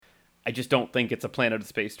I just don't think it's a Planet of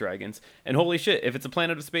Space Dragons. And holy shit, if it's a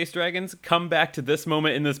Planet of Space Dragons, come back to this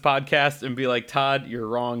moment in this podcast and be like, Todd, you're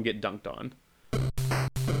wrong, get dunked on.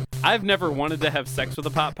 I've never wanted to have sex with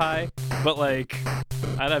a pot pie, but like,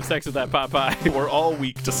 I'd have sex with that pot pie. We're all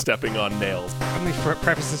weak to stepping on nails. Let me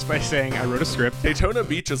preface this by saying I wrote a script. Daytona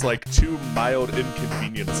Beach is like 2 mild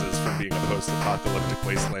inconveniences from being a post-apocalyptic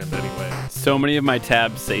wasteland anyway. So many of my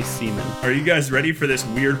tabs say semen. Are you guys ready for this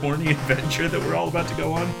weird, horny adventure that we're all about to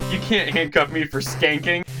go on? You can't handcuff me for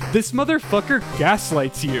skanking. This motherfucker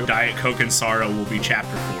gaslights you. Diet Coke and Sorrow will be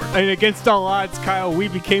chapter 4. And against all odds, Kyle, we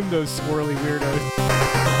became those swirly weirdos.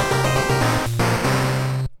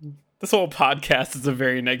 This whole podcast is a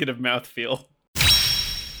very negative mouthfeel.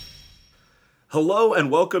 Hello and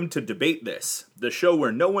welcome to Debate This, the show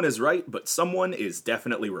where no one is right, but someone is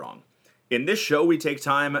definitely wrong. In this show, we take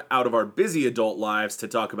time out of our busy adult lives to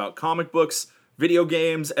talk about comic books, video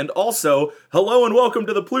games, and also, hello and welcome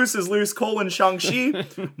to the Plus is Loose, Shang-Chi.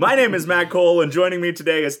 My name is Matt Cole, and joining me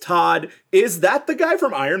today is Todd. Is that the guy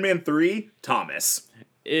from Iron Man 3? Thomas.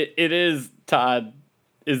 It is Todd.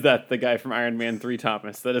 Is that the guy from Iron Man 3,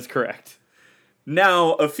 Thomas? That is correct.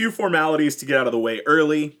 Now, a few formalities to get out of the way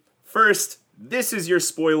early. First, this is your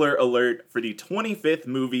spoiler alert for the 25th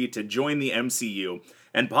movie to join the MCU,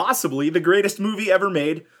 and possibly the greatest movie ever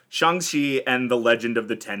made, Shang-Chi and the Legend of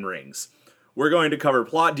the Ten Rings. We're going to cover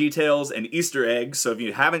plot details and Easter eggs, so if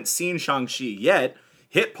you haven't seen Shang-Chi yet,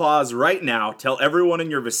 hit pause right now, tell everyone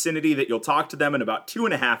in your vicinity that you'll talk to them in about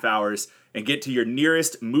 2.5 hours, and get to your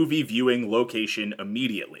nearest movie viewing location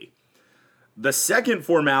immediately. The second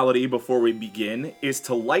formality before we begin is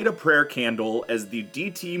to light a prayer candle as the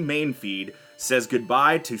DT main feed says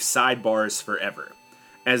goodbye to sidebars forever.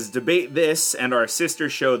 As Debate This and our sister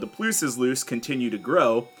show The Plus is Loose continue to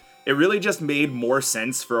grow, it really just made more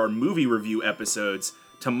sense for our movie review episodes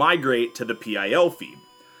to migrate to the PIL feed.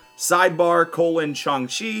 Sidebar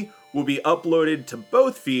Shang-Chi will be uploaded to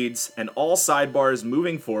both feeds, and all sidebars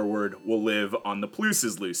moving forward will live on the Plus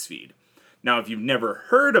is Loose feed. Now, if you've never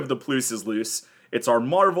heard of the Plus is Loose, it's our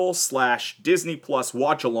Marvel/Disney Plus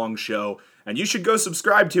watch-along show, and you should go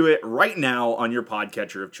subscribe to it right now on your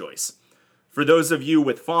podcatcher of choice. For those of you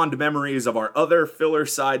with fond memories of our other filler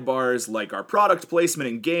sidebars, like our product placement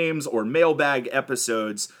in games or mailbag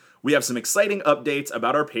episodes, we have some exciting updates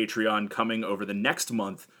about our Patreon coming over the next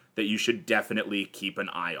month that you should definitely keep an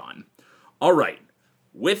eye on. Alright,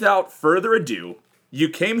 without further ado, you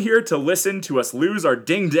came here to listen to us lose our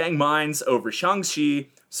ding-dang minds over Shang-Chi,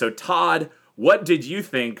 so Todd, what did you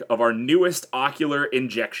think of our newest ocular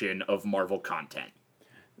injection of Marvel content?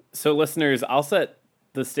 So listeners, I'll set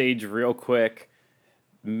the stage real quick.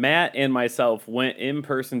 Matt and myself went in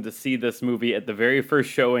person to see this movie at the very first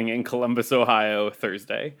showing in Columbus, Ohio,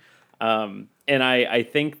 Thursday. And I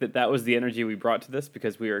think that was the energy we brought to this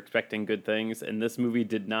because we were expecting good things, and this movie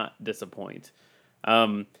did not disappoint.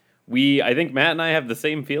 I think Matt and I have the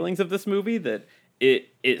same feelings of this movie, that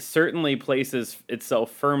it certainly places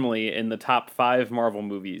itself firmly in the top 5 Marvel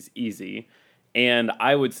movies, easy. And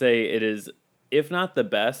I would say it is, if not the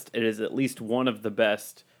best, it is at least one of the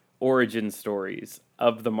best origin stories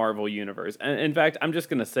of the Marvel universe. And in fact, I'm just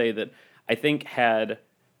going to say that I think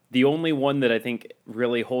the only one that I think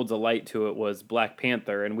really holds a light to it was Black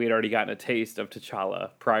Panther, and we had already gotten a taste of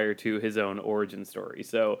T'Challa prior to his own origin story.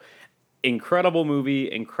 So, incredible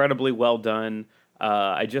movie, incredibly well done.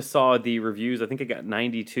 I just saw the reviews. I think it got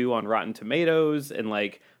 92 on Rotten Tomatoes and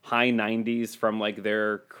like high 90s from like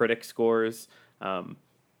their critic scores.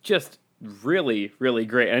 Just really, really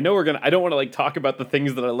great. And I don't want to like talk about the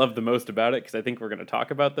things that I love the most about it because I think we're going to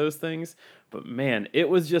talk about those things. But man, it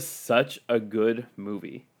was just such a good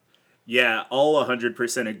movie. Yeah, all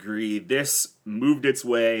 100% agree. This moved its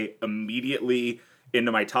way immediately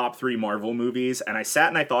into my top 3 Marvel movies, and I sat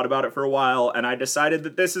and I thought about it for a while, and I decided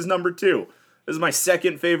that this is number 2. This is my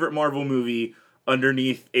second favorite Marvel movie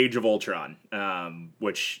underneath Age of Ultron,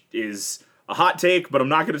 which is a hot take, but I'm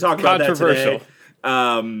not going to talk about that today.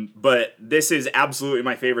 But this is absolutely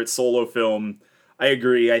my favorite solo film. I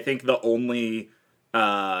agree. I think the only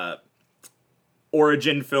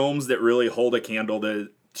origin films that really hold a candle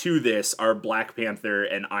to this are Black Panther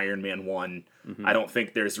and Iron Man 1. Mm-hmm. I don't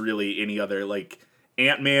think there's really any other, like,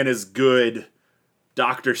 Ant-Man is good,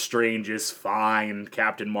 Doctor Strange is fine,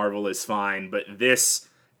 Captain Marvel is fine, but this,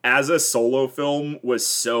 as a solo film, was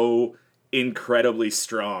so incredibly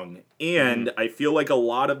strong. And I feel like a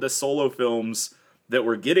lot of the solo films that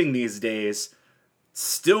we're getting these days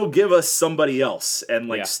still give us somebody else, and,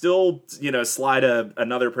 like, still, slide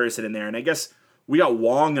another person in there. And I guess we got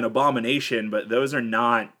Wong and Abomination, but those are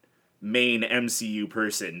not main MCU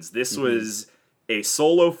persons. This was a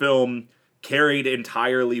solo film carried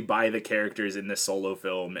entirely by the characters in this solo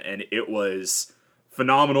film, and it was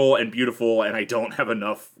phenomenal and beautiful, and I don't have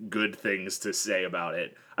enough good things to say about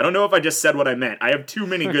it. I don't know if I just said what I meant. I have too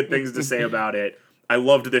many good things to say about it. I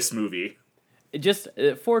loved this movie. Just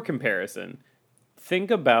for comparison, think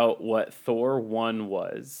about what Thor 1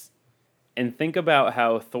 was, and think about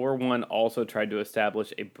how Thor 1 also tried to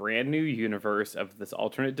establish a brand new universe of this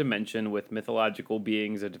alternate dimension with mythological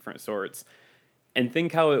beings of different sorts, and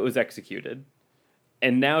think how it was executed.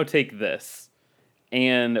 And now take this,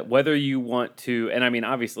 and whether you want to, and I mean,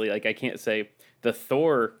 obviously, like, I can't say the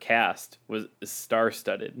Thor cast was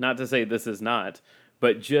star-studded. Not to say this is not,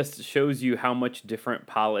 but just shows you how much different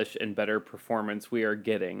polish and better performance we are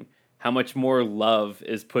getting, how much more love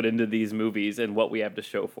is put into these movies and what we have to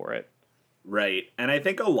show for it. Right. And I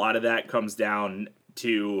think a lot of that comes down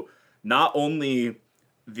to not only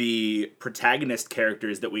the protagonist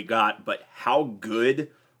characters that we got, but how good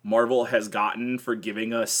Marvel has gotten for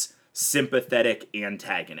giving us sympathetic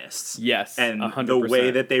antagonists. Yes, and 100%. The way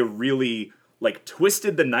that they really like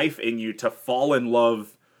twisted the knife in you to fall in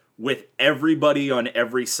love with everybody on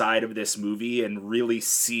every side of this movie and really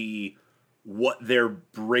see what they're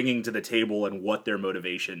bringing to the table and what their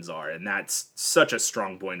motivations are. And that's such a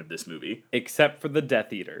strong point of this movie. Except for the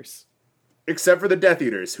Death Eaters. Except for the Death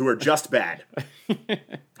Eaters, who are just bad.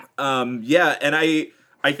 Yeah, and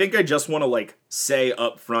I think I just want to like say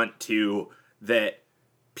up front too that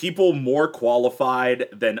people more qualified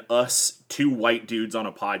than us two white dudes on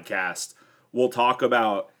a podcast will talk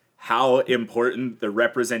about how important the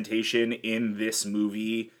representation in this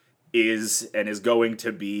movie is and is going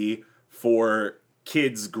to be for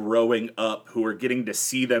kids growing up who are getting to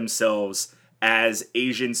see themselves as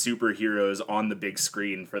Asian superheroes on the big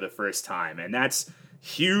screen for the first time. And that's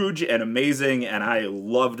huge and amazing, and I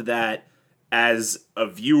loved that as a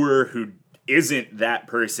viewer who isn't that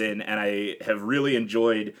person, and I have really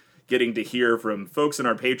enjoyed getting to hear from folks in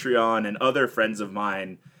our Patreon and other friends of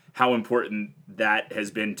mine how important that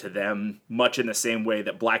has been to them, much in the same way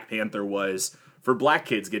that Black Panther was for black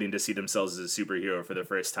kids getting to see themselves as a superhero for the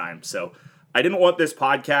first time. So I didn't want this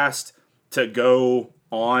podcast to go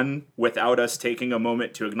on without us taking a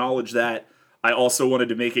moment to acknowledge that. I also wanted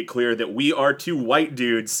to make it clear that we are two white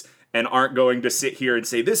dudes and aren't going to sit here and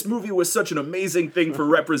say this movie was such an amazing thing for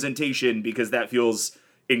representation, because that feels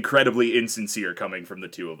incredibly insincere coming from the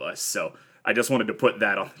two of us. So I just wanted to put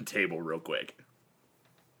that on the table real quick.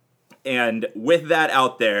 And with that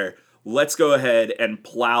out there, let's go ahead and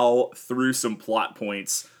plow through some plot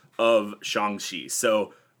points of Shang-Chi.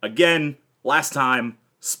 So again, last time,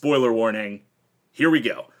 spoiler warning, here we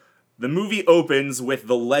go. The movie opens with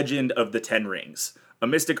the legend of the Ten Rings, a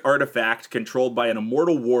mystic artifact controlled by an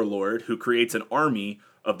immortal warlord who creates an army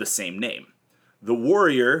of the same name. The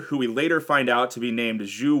warrior, who we later find out to be named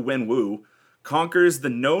Zhu Wenwu, conquers the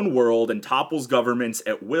known world and topples governments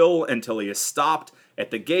at will until he is stopped at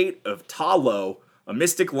the gate of Ta Lo, a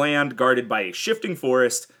mystic land guarded by a shifting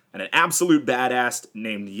forest and an absolute badass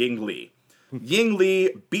named Ying Li. Ying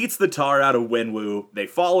Li beats the tar out of Wenwu, they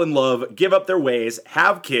fall in love, give up their ways,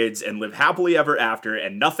 have kids, and live happily ever after,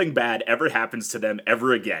 and nothing bad ever happens to them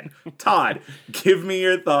ever again. Todd, give me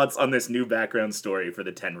your thoughts on this new background story for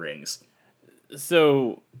the Ten Rings.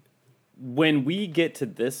 So, when we get to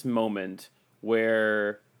this moment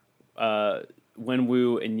where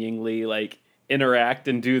Wenwu and Ying Li like interact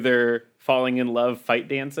and do their falling in love fight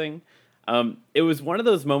dancing, it was one of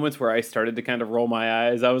those moments where I started to kind of roll my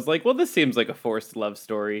eyes. I was like, well, this seems like a forced love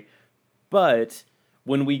story. But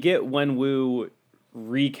when we get Wenwu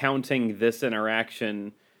recounting this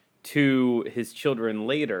interaction to his children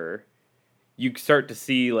later, you start to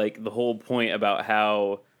see like the whole point about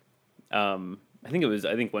how I think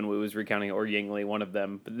Wenwu was recounting, or Ying Li, one of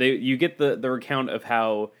them. But you get the recount of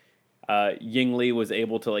how Ying Li was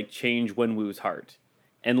able to like change Wenwu's heart.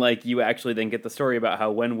 And like you actually then get the story about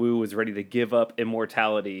how Wenwu was ready to give up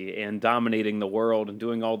immortality and dominating the world and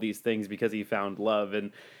doing all these things because he found love.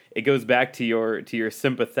 And it goes back to your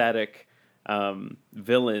sympathetic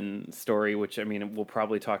villain story, which I mean we'll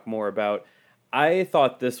probably talk more about. I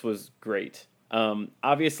thought this was great.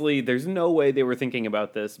 Obviously, there's no way they were thinking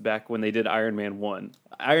about this back when they did Iron Man 1.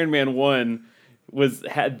 Iron Man 1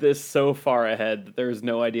 had this so far ahead that there's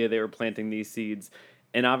no idea they were planting these seeds.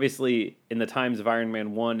 And obviously, in the times of Iron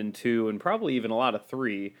Man 1 and 2, and probably even a lot of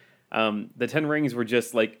 3, the Ten Rings were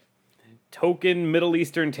just like token Middle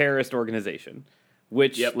Eastern terrorist organization,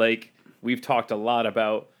 which like we've talked a lot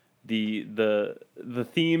about the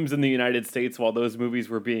themes in the United States while those movies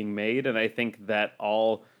were being made, and I think that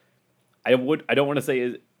all I don't want to say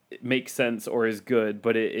it makes sense or is good,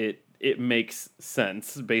 but it makes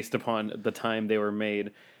sense based upon the time they were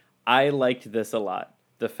made. I liked this a lot.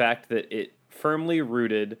 The fact that it firmly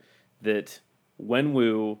rooted that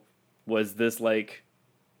Wenwu was this like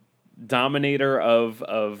dominator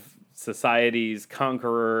of societies,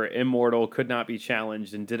 conqueror, immortal, could not be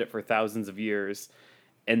challenged, and did it for thousands of years.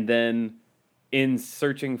 And then, in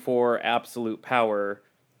searching for absolute power,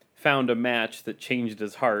 found a match that changed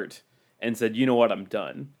his heart and said, "You know what? I'm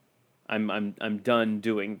done. I'm done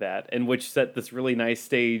doing that." And which set this really nice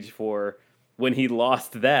stage for when he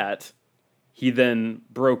lost that, he then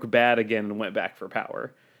broke bad again and went back for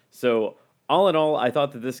power. So all in all, I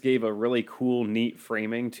thought that this gave a really cool, neat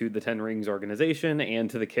framing to the Ten Rings organization and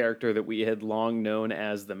to the character that we had long known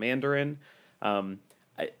as the Mandarin.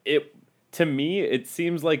 To me, it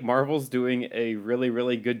seems like Marvel's doing a really,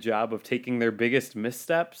 really good job of taking their biggest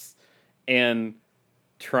missteps and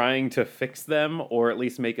trying to fix them, or at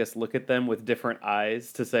least make us look at them with different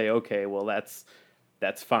eyes to say, okay, well,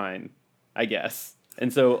 that's fine, I guess.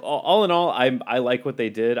 And so, all in all, I like what they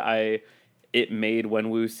did. It made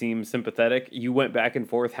Wenwu seem sympathetic. You went back and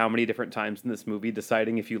forth how many different times in this movie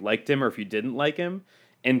deciding if you liked him or if you didn't like him.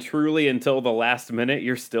 And truly, until the last minute,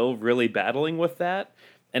 you're still really battling with that.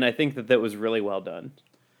 And I think that was really well done.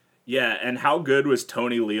 Yeah, and how good was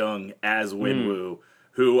Tony Leung as Wenwu,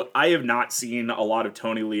 who I have not seen a lot of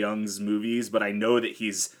Tony Leung's movies, but I know that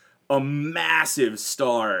he's a massive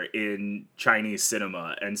star in Chinese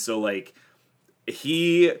cinema. And so, like,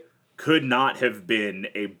 he could not have been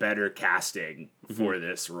a better casting for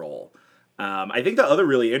this role. I think the other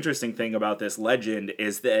really interesting thing about this legend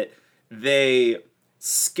is that they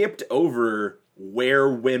skipped over where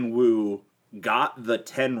Wenwu got the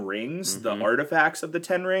 10 rings, the artifacts of the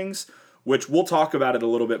 10 rings, which we'll talk about it a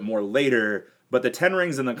little bit more later, but the 10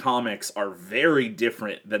 rings in the comics are very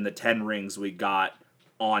different than the 10 rings we got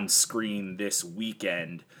on screen this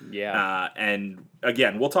weekend. Yeah. And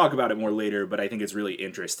again, we'll talk about it more later, but I think it's really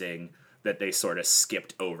interesting that they sort of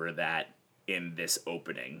skipped over that in this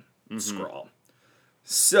opening scroll.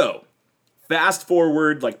 So, fast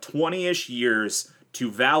forward like 20-ish years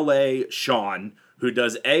to valet Sean, who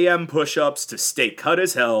does AM push-ups to stay cut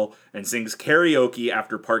as hell and sings karaoke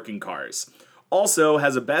after parking cars. Also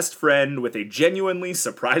has a best friend with a genuinely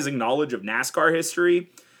surprising knowledge of NASCAR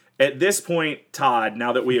history. At this point, Todd,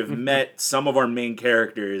 now that we have met some of our main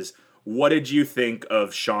characters, what did you think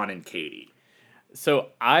of Sean and Katie? So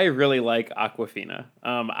I really like Awkwafina.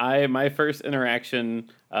 My first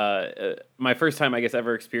interaction, my first time I guess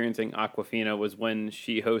ever experiencing Awkwafina was when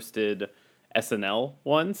she hosted SNL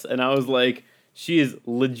once, and I was like, she is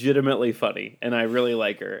legitimately funny, and I really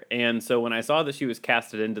like her. And so when I saw that she was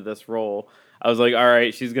casted into this role, I was like, all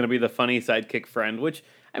right, she's gonna be the funny sidekick friend. Which,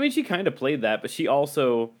 I mean, she kind of played that, but she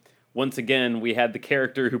also, once again, we had the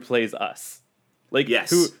character who plays us. Like,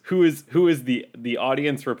 yes. who is the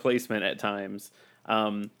audience replacement at times.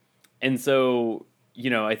 And so, you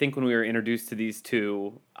know, I think when we were introduced to these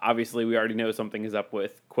two, obviously we already know something is up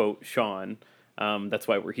with, quote, Sean. That's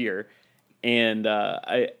why we're here. And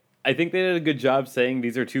I think they did a good job saying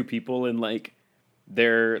these are two people in, like,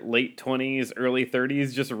 their late 20s, early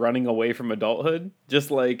 30s, just running away from adulthood,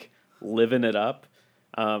 just, like, living it up.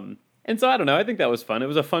 And so, I don't know, I think that was fun. It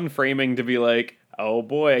was a fun framing to be like, oh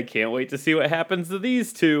boy, I can't wait to see what happens to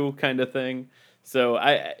these two, kind of thing. So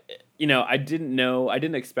I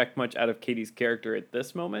didn't expect much out of Katie's character at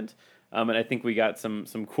this moment, and I think we got some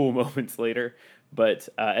cool moments later. But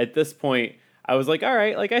at this point, I was like, all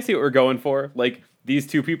right, like, I see what we're going for. Like, these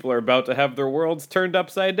two people are about to have their worlds turned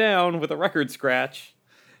upside down with a record scratch.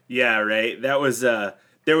 Yeah, right. That was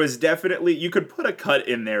there was definitely, you could put a cut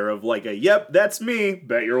in there of like a, yep, that's me.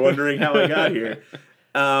 Bet you're wondering how I got here.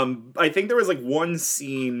 I think there was like one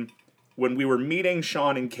scene when we were meeting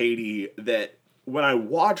Sean and Katie that when I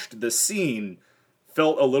watched the scene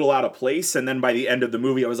felt a little out of place. And then by the end of the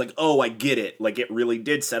movie, I was like, oh, I get it. Like, it really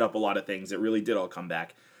did set up a lot of things. It really did all come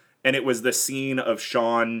back. And it was the scene of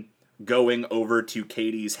Sean going over to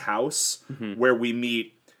Katie's house where we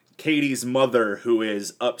meet Katie's mother, who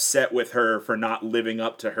is upset with her for not living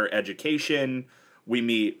up to her education. We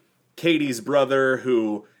meet Katie's brother,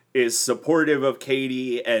 who is supportive of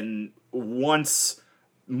Katie and wants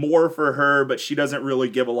more for her, but she doesn't really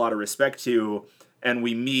give a lot of respect to. And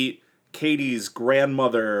we meet Katie's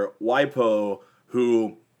grandmother, Waipo,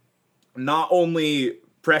 who not only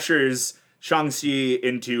pressures Shang-Chi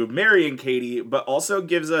into marrying Katie, but also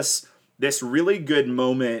gives us this really good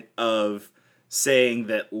moment of saying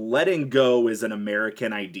that letting go is an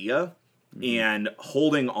American idea, and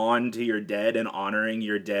holding on to your dead and honoring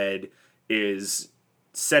your dead is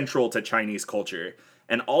central to Chinese culture.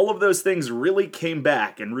 And all of those things really came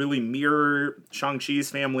back and really mirror Shang-Chi's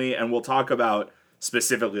family, and we'll talk about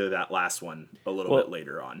specifically that last one a little bit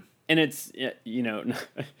later on. And it's,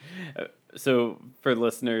 so for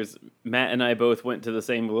listeners, Matt and I both went to the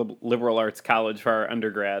same liberal arts college for our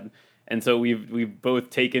undergrad. And so we've both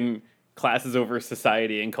taken classes over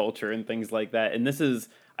society and culture and things like that. And this is,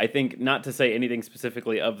 I think, not to say anything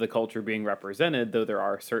specifically of the culture being represented, though there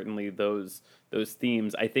are certainly those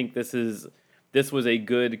themes. I think this was a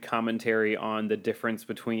good commentary on the difference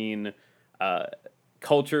between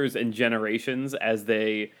cultures and generations as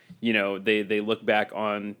they look back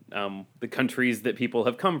on the countries that people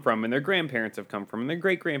have come from and their grandparents have come from and their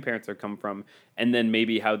great-grandparents have come from, and then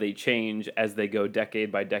maybe how they change as they go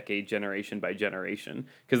decade by decade, generation by generation.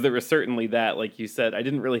 Because there was certainly that, like you said, I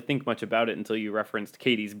didn't really think much about it until you referenced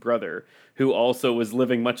Katie's brother, who also was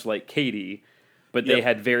living much like Katie, but they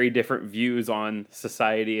had very different views on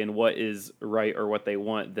society and what is right or what they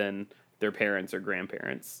want than their parents or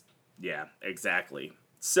grandparents. Yeah, exactly.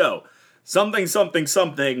 So, something,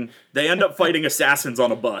 they end up fighting assassins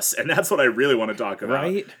on a bus, and that's what I really want to talk about.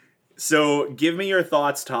 Right? So, give me your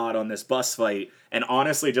thoughts, Todd, on this bus fight, and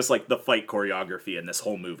honestly, just like the fight choreography in this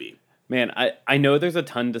whole movie. Man, I know there's a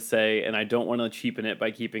ton to say, and I don't want to cheapen it by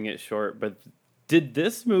keeping it short, but did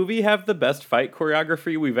this movie have the best fight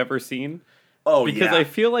choreography we've ever seen? Oh, because I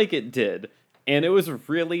feel like it did, and it was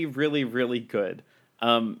really, really, really good.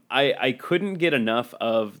 I couldn't get enough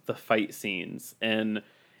of the fight scenes, and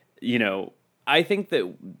I think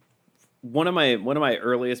that one of my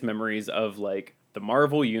earliest memories of like the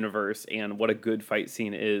Marvel universe and what a good fight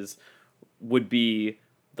scene is would be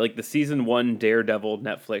like the season 1 Daredevil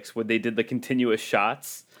Netflix where they did the continuous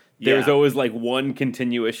shots. There was always like one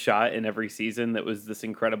continuous shot in every season that was this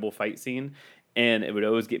incredible fight scene, and it would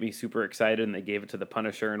always get me super excited. And they gave it to the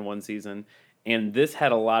Punisher in one season, and this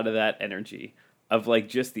had a lot of that energy of like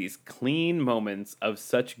just these clean moments of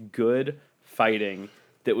such good fighting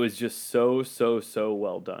that was just so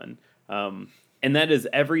well done. And that is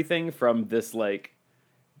everything from this like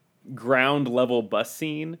ground level bus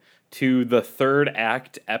scene to the third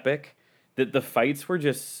act epic, that the fights were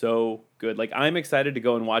just so good. Like, I'm excited to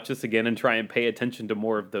go and watch this again and try and pay attention to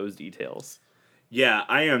more of those details. Yeah,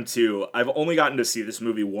 I am too. I've only gotten to see this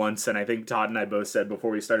movie once, and I think Todd and I both said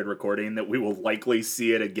before we started recording that we will likely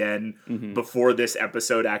see it again before this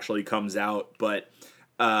episode actually comes out. But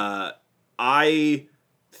I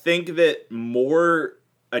think that more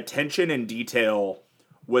attention and detail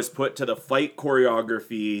was put to the fight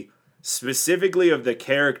choreography, specifically of the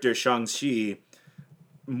character Shang-Chi,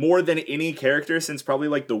 more than any character since probably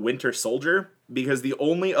like the Winter Soldier, because the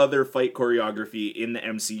only other fight choreography in the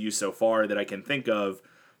MCU so far that I can think of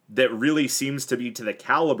that really seems to be to the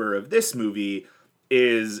caliber of this movie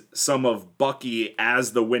is some of Bucky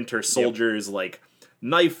as the Winter Soldier's like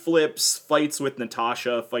knife flips, fights with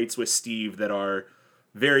Natasha, fights with Steve that are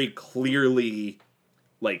very clearly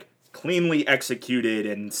like cleanly executed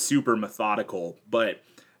and super methodical. But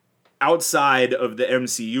outside of the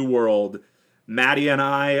MCU world, Maddie and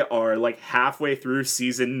I are like halfway through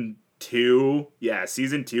season 2. Yeah,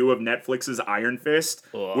 season 2 of Netflix's Iron Fist,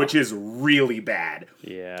 which is really bad.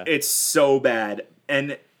 Yeah. It's so bad.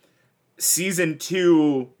 And season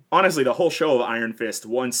 2, honestly, the whole show of Iron Fist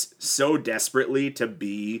wants so desperately to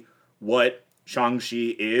be what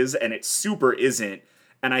Shang-Chi is, and it super isn't.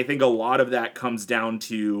 And I think a lot of that comes down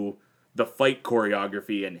to the fight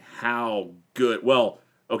choreography and how good, well,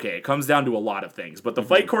 okay, it comes down to a lot of things, but the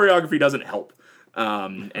fight choreography doesn't help.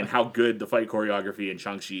 And how good the fight choreography in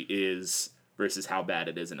Shang-Chi is versus how bad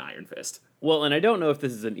it is in Iron Fist. Well, and I don't know if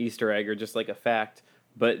this is an Easter egg or just like a fact,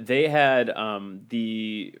 but they had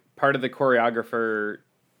the part of the choreographer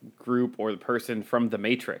group or the person from The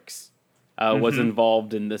Matrix was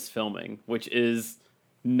involved in this filming, which is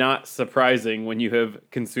not surprising when you have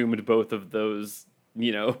consumed both of those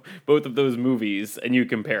movies and you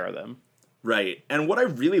compare them. Right. And what I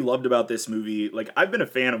really loved about this movie, like, I've been a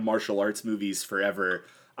fan of martial arts movies forever.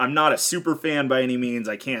 I'm not a super fan by any means.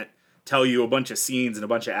 I can't tell you a bunch of scenes and a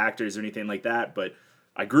bunch of actors or anything like that, but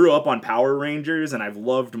I grew up on Power Rangers, and I've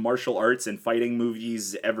loved martial arts and fighting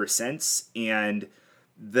movies ever since. And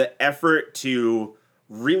the effort to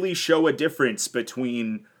really show a difference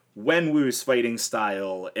between Wenwu's fighting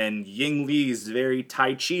style and Ying Li's very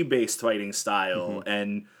Tai Chi-based fighting style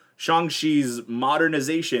and Shang-Chi's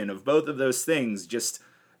modernization of both of those things, just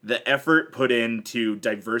the effort put into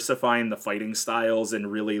diversifying the fighting styles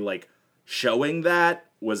and really like showing that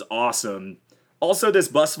was awesome. Also, this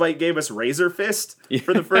bus fight gave us Razor Fist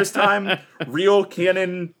for the first time. Real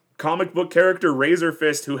canon comic book character Razor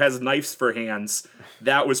Fist who has knives for hands.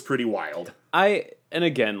 That was pretty wild. And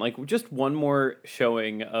again, like just one more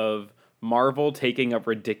showing of Marvel taking a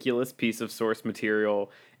ridiculous piece of source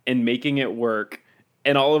material and making it work.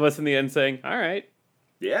 And all of us in the end saying, all right,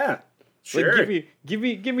 Yeah, sure. Like, give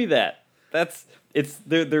me that.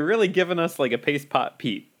 They're really giving us like a paste pot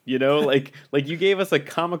Pete, you know, like you gave us a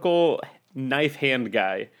comical knife hand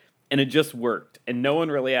guy, and it just worked, and no one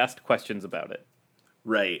really asked questions about it.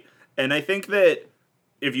 Right. And I think that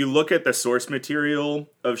if you look at the source material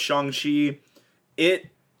of Shang-Chi,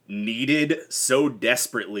 it needed so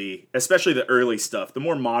desperately, especially the early stuff, the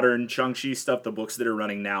more modern Shang-Chi stuff, the books that are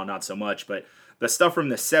running now, not so much, but the stuff from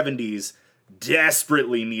the 70s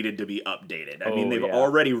desperately needed to be updated. I mean, they've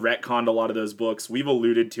already retconned a lot of those books. We've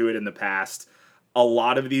alluded to it in the past. A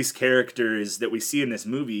lot of these characters that we see in this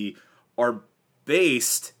movie are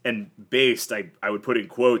based, I would put in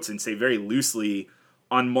quotes and say very loosely,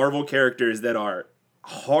 on Marvel characters that are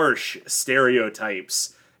harsh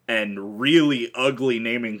stereotypes and really ugly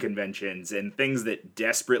naming conventions and things that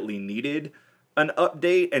desperately needed an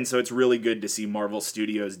update. And so it's really good to see Marvel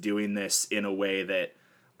Studios doing this in a way that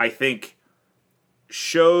I think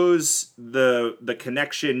shows the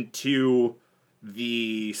connection to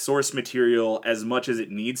the source material as much as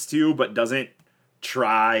it needs to, but doesn't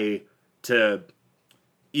try to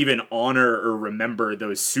even honor or remember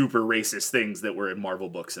those super racist things that were in Marvel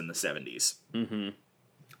books in the 70s. Mm-hmm.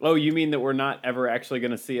 Oh, you mean that we're not ever actually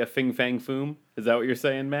going to see a Fing Fang Foom? Is that what you're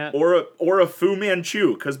saying, Matt? Or a Fu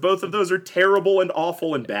Manchu, because both of those are terrible and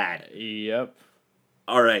awful and bad. Yep.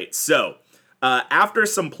 All right, so after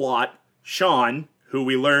some plot, Sean, who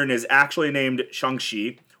we learn is actually named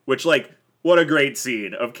Shang-Chi, which, like, what a great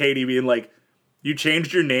scene of Katie being like, you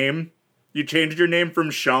changed your name? You changed your name from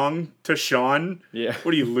Shang to Sean? Yeah.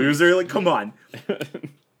 What are you, loser? Like, come on.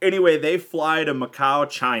 Anyway, they fly to Macau,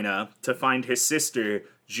 China to find his sister,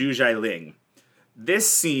 Zhu Jialing. This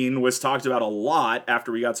scene was talked about a lot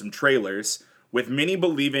after we got some trailers, with many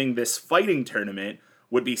believing this fighting tournament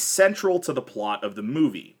would be central to the plot of the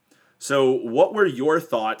movie. So what were your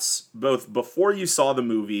thoughts both before you saw the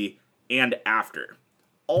movie and after?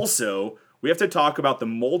 Also, we have to talk about the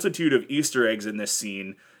multitude of Easter eggs in this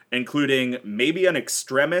scene, including maybe an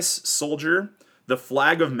Extremis soldier, the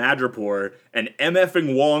flag of Madripoor, and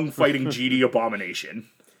MFing Wong fighting GD Abomination.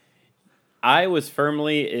 I was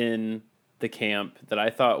firmly in the camp that I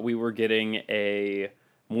thought we were getting a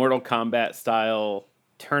Mortal Kombat style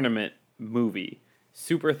tournament movie.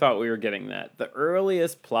 Super thought we were getting that. The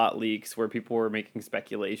earliest plot leaks where people were making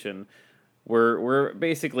speculation were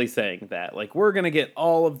basically saying that, like, we're going to get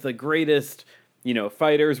all of the greatest,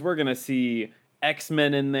 fighters. We're going to see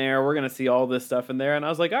X-Men in there. We're going to see all this stuff in there. And I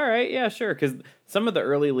was like, all right, yeah, sure. Because some of the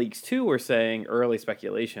early leaks, too, were saying, early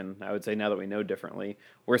speculation, I would say now that we know differently,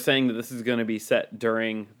 we're saying that this is going to be set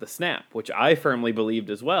during the snap, which I firmly believed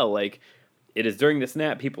as well. Like, it is during the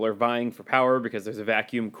snap, people are vying for power because there's a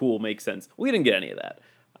vacuum. Cool, makes sense. We didn't get any of that.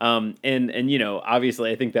 And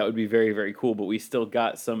obviously I think that would be very, very cool, but we still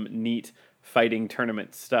got some neat fighting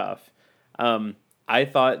tournament stuff. I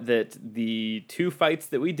thought that the two fights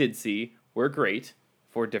that we did see were great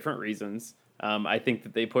for different reasons. I think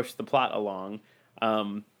that they pushed the plot along.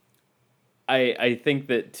 I think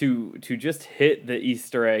that to just hit the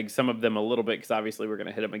Easter eggs, some of them a little bit, because obviously we're going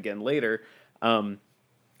to hit them again later.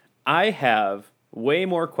 I have way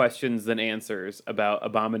more questions than answers about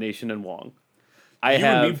Abomination and Wong.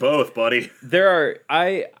 And me both, buddy.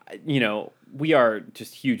 We are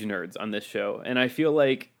just huge nerds on this show, and I feel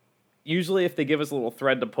like usually if they give us a little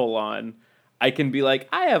thread to pull on, I can be like,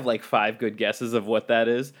 I have like 5 good guesses of what that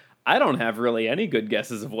is. I don't have really any good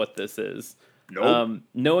guesses of what this is. Nope.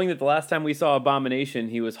 Knowing that the last time we saw Abomination,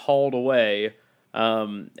 he was hauled away, he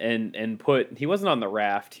wasn't on the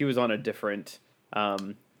raft. He was on a different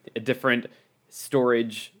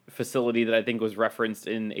storage facility that I think was referenced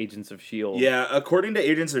in Agents of S.H.I.E.L.D. Yeah, according to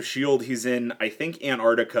Agents of S.H.I.E.L.D., he's in, I think,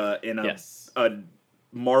 Antarctica in a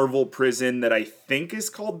Marvel prison that I think is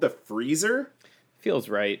called the Freezer. Feels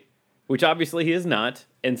right. Which obviously he is not,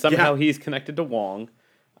 and somehow he's connected to Wong,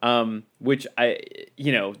 which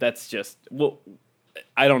that's just,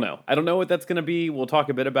 I don't know. I don't know what that's going to be. We'll talk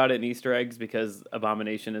a bit about it in Easter eggs because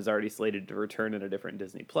Abomination is already slated to return in a different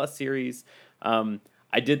Disney Plus series.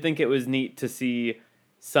 I did think it was neat to see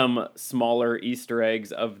some smaller Easter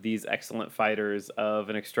eggs of these excellent fighters, of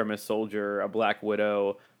an Extremis soldier, a Black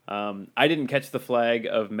Widow. I didn't catch the flag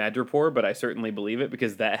of Madripoor, but I certainly believe it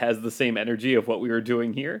because that has the same energy of what we were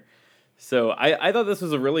doing here. So I thought this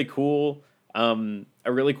was a really cool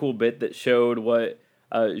bit that showed what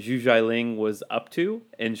Zhu Jialing was up to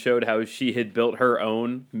and showed how she had built her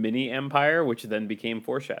own mini empire, which then became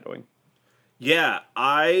foreshadowing. Yeah,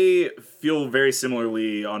 I feel very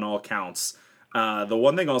similarly on all counts. The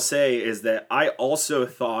one thing I'll say is that I also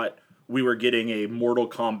thought we were getting a Mortal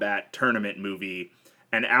Kombat tournament movie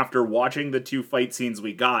And after watching the 2 fight scenes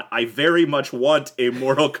we got, I very much want a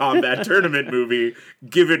Mortal Kombat tournament movie.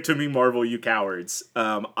 Give it to me, Marvel, you cowards.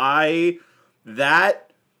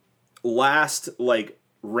 That last, like,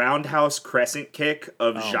 roundhouse crescent kick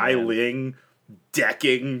of Xialing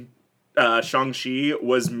decking Shang-Chi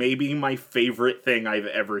was maybe my favorite thing I've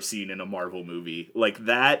ever seen in a Marvel movie. Like,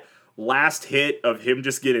 that last hit of him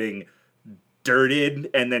just getting dirted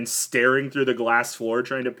and then staring through the glass floor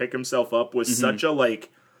trying to pick himself up was such a,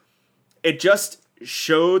 like, it just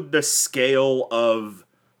showed the scale of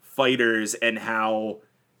fighters and how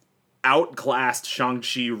outclassed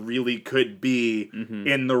Shang-Chi really could be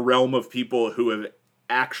in the realm of people who have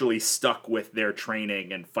actually stuck with their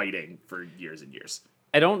training and fighting for years and years.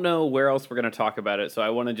 I don't know where else we're going to talk about it, so I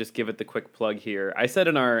want to just give it the quick plug here. I said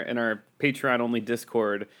in our Patreon-only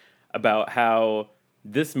Discord about how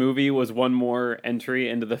this movie was one more entry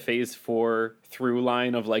into the Phase 4 through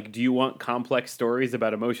line of, like, do you want complex stories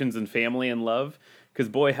about emotions and family and love? Because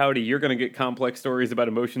boy, howdy, you're going to get complex stories about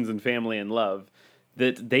emotions and family and love.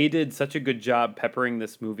 That they did such a good job peppering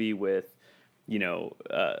this movie with,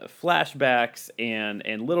 flashbacks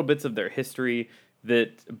and little bits of their history,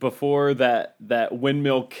 that before that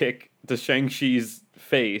windmill kick to Shang-Chi's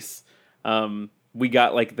face, we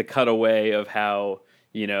got, like, the cutaway of how,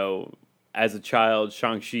 as a child,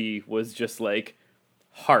 Shang-Chi was just, like,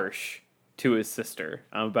 harsh to his sister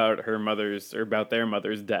about their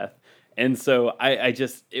mother's death. And so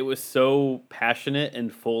it was so passionate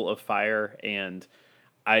and full of fire, and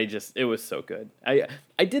it was so good. I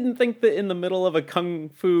didn't think that in the middle of a kung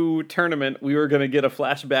fu tournament we were going to get a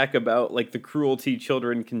flashback about, like, the cruelty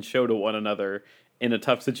children can show to one another in a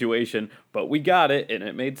tough situation, but we got it, and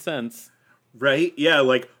it made sense. Right? Yeah,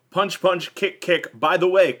 like, punch, punch, kick, kick. By the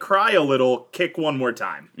way, cry a little, kick one more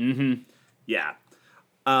time. Mm-hmm. Yeah.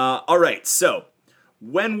 All right, so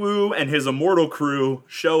Wenwu and his immortal crew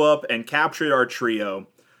show up and capture our trio.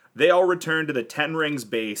 They all return to the Ten Rings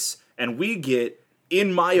base, and we get,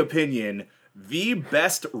 in my opinion, the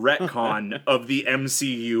best retcon of the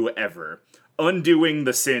MCU ever. Undoing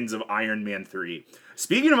the sins of Iron Man 3.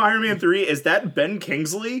 Speaking of Iron Man 3, is that Ben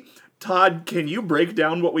Kingsley? Todd, can you break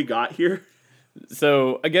down what we got here?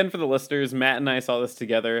 So, again, for the listeners, Matt and I saw this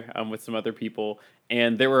together with some other people,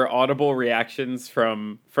 and there were audible reactions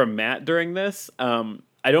from Matt during this.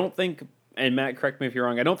 I don't think, and Matt, correct me if you're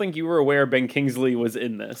wrong, I don't think you were aware Ben Kingsley was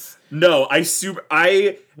in this. No,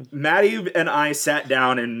 Maddie and I sat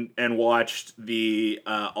down and watched the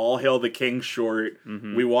All Hail the King short.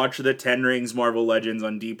 Mm-hmm. We watched the 10 Rings Marvel Legends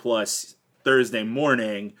on D+ Thursday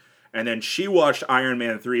morning, and then she watched Iron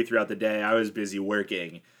Man 3 throughout the day. I was busy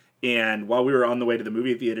working. And while we were on the way to the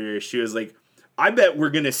movie theater, she was like, I bet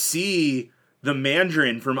we're going to see the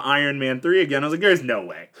Mandarin from Iron Man 3 again. I was like, there's no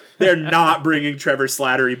way. They're not bringing Trevor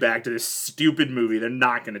Slattery back to this stupid movie. They're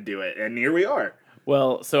not going to do it. And here we are.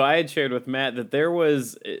 Well, so I had shared with Matt that there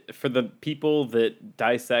was, for the people that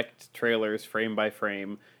dissect trailers frame by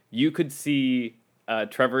frame, you could see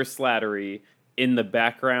Trevor Slattery in the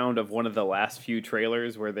background of one of the last few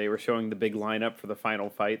trailers where they were showing the big lineup for the final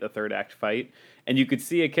fight, the third act fight. And you could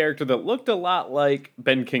see a character that looked a lot like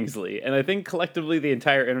Ben Kingsley. And I think collectively the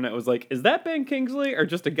entire internet was like, is that Ben Kingsley? Or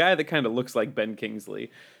just a guy that kind of looks like Ben Kingsley?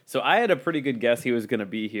 So I had a pretty good guess he was going to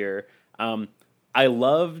be here. I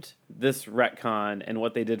loved this retcon and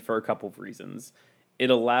what they did for a couple of reasons. It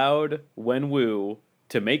allowed Wenwu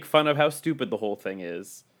to make fun of how stupid the whole thing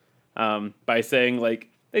is by saying, like,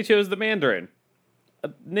 they chose the Mandarin.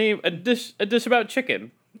 A dish about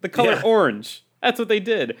chicken. The color orange. That's what they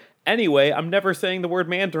did. Anyway, I'm never saying the word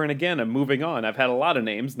Mandarin again. I'm moving on. I've had a lot of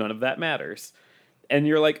names. None of that matters. And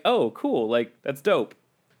you're like, oh, cool. Like, that's dope.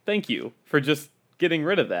 Thank you for just getting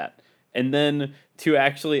rid of that. And then to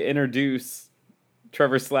actually introduce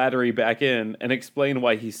Trevor Slattery back in and explain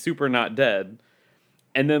why he's super not dead.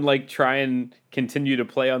 And then, like, try and continue to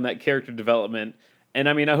play on that character development. And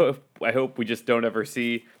I mean, I hope we just don't ever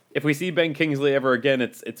see... If we see Ben Kingsley ever again,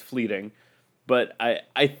 it's fleeting. But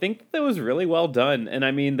I think that was really well done. And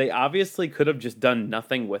I mean, they obviously could have just done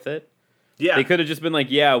nothing with it. Yeah. They could have just been like,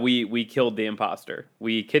 yeah, we killed the imposter.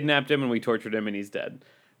 We kidnapped him and we tortured him and he's dead.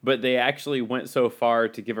 But they actually went so far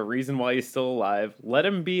to give a reason why he's still alive. Let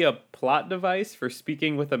him be a plot device for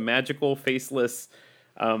speaking with a magical, faceless,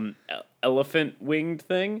 elephant-winged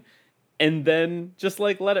thing. And then just,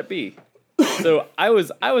 like, let it be. So I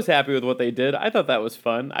was happy with what they did. I thought that was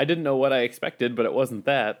fun. I didn't know what I expected, but it wasn't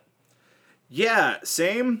that. Yeah,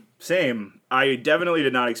 same. I definitely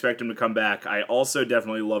did not expect him to come back. I also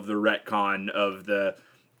definitely love the retcon of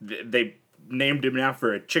they named him now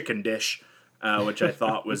for a chicken dish, which I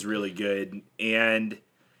thought was really good. And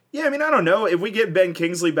yeah, I mean, I don't know. If we get Ben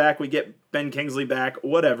Kingsley back, we get Ben Kingsley back,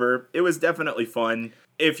 whatever. It was definitely fun.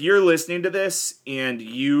 If you're listening to this and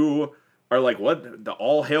you are like, what, the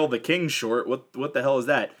All Hail the King short, what the hell is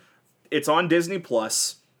that? It's on Disney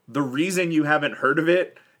Plus. The reason you haven't heard of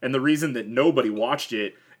it and the reason that nobody watched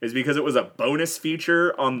it is because it was a bonus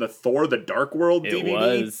feature on the Thor the Dark World It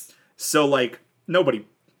DVD. was. So, like, nobody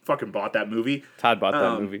fucking bought that movie. Todd bought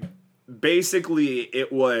that movie. Basically,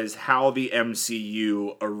 it was how the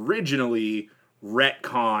MCU originally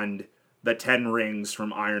retconned the 10 rings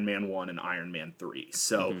from Iron Man 1 and Iron Man 3.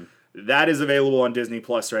 So that is available on Disney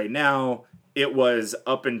Plus right now. It was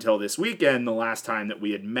up until this weekend the last time that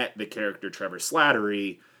we had met the character Trevor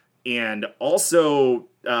Slattery. And also,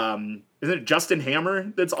 isn't it Justin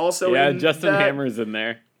Hammer that's also in Justin that? Hammer's in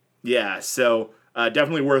there. Yeah, so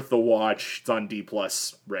definitely worth the watch. It's on D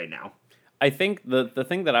Plus right now. I think the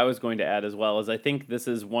thing that I was going to add as well is I think this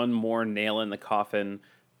is one more nail in the coffin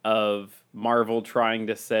of Marvel trying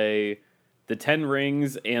to say the 10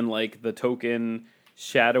 rings and like the token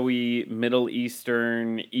shadowy Middle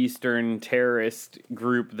Eastern terrorist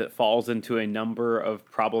group that falls into a number of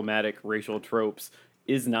problematic racial tropes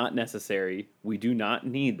is not necessary. We do not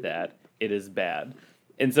need that. It is bad.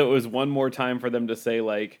 And so it was one more time for them to say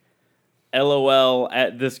like, LOL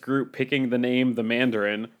at this group picking the name the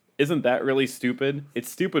Mandarin. Isn't that really stupid? It's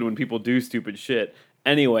stupid when people do stupid shit.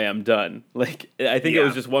 Anyway, I'm done. Like, I think it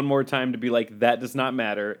was just one more time to be like, that does not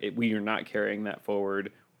matter. We are not carrying that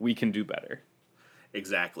forward. We can do better.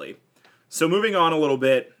 Exactly. So moving on a little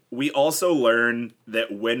bit, we also learn that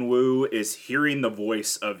Wenwu is hearing the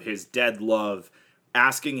voice of his dead love,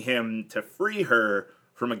 asking him to free her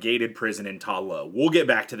from a gated prison in Ta Lo. We'll get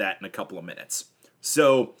back to that in a couple of minutes.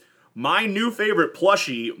 So my new favorite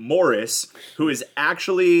plushie, Morris, who is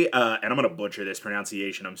actually, and I'm going to butcher this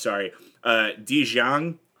pronunciation, I'm sorry,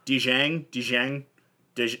 Dajiang, I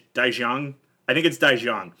think it's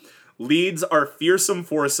Dajiang, leads our fearsome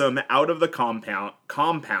foursome out of the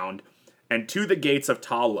compound and to the gates of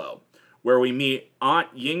Ta Lo, where we meet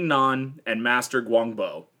Aunt Yingnan and Master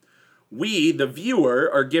Guangbo. We, the viewer,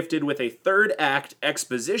 are gifted with a third act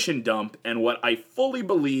exposition dump and what I fully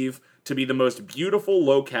believe to be the most beautiful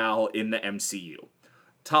locale in the MCU.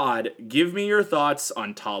 Todd, give me your thoughts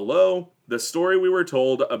on Ta Lo, the story we were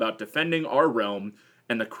told about defending our realm,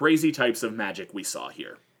 and the crazy types of magic we saw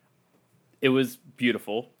here. It was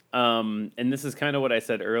beautiful. And this is kind of what I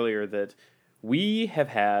said earlier, that we have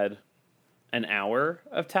had an hour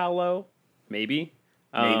of Ta Lo, maybe.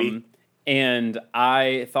 And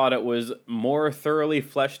I thought it was more thoroughly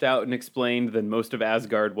fleshed out and explained than most of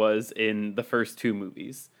Asgard was in the first two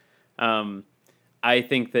movies. I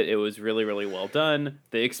think that it was really, really well done.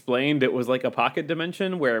 They explained it was like a pocket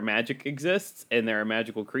dimension where magic exists and there are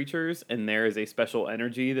magical creatures and there is a special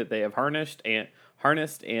energy that they have harnessed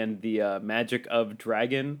and the magic of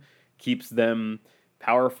dragon keeps them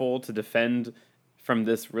powerful to defend from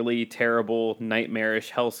this really terrible,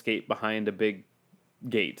 nightmarish hellscape behind a big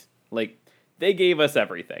gate. Like, they gave us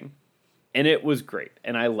everything. And it was great.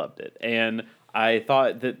 And I loved it. And I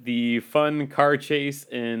thought that the fun car chase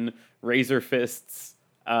in Razor Fist's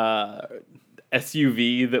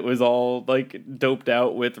SUV that was all like doped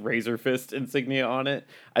out with Razor Fist insignia on it,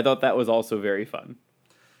 I thought that was also very fun.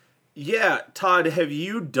 Yeah, Todd, have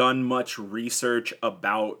you done much research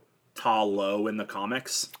about Ta Lo in the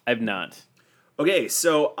comics? I've not. Okay,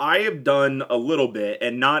 so I have done a little bit,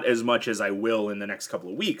 and not as much as I will in the next couple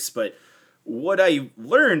of weeks, but what I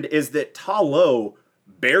learned is that Ta Lo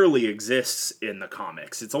barely exists in the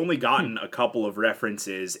comics. It's only gotten a couple of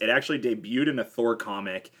references. It actually debuted in a Thor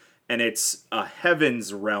comic, and it's a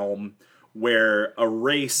heaven's realm where a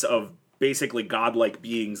race of basically godlike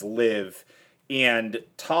beings live, and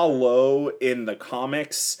Ta Lo in the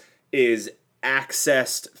comics is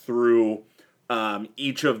accessed through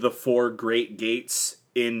each of the four great gates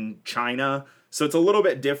in China. So it's a little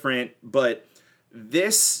bit different, but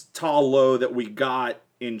this Ta Lo that we got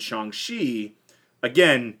in Shang-Chi,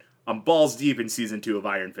 again, I'm balls deep in season 2 of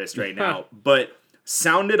Iron Fist right now, but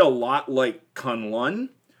sounded a lot like Kunlun,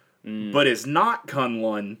 but is not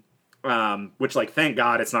Kunlun, which, like, thank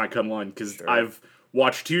God it's not Kunlun, because I've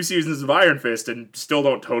watched 2 seasons of Iron Fist and still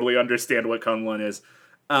don't totally understand what Kunlun is.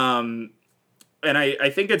 And I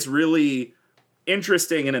think it's really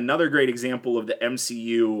interesting and another great example of the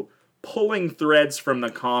MCU pulling threads from the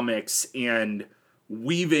comics and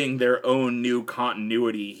weaving their own new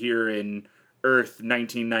continuity here in Earth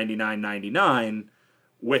 1999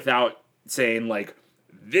 without saying, like,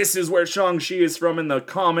 this is where Shang-Chi is from in the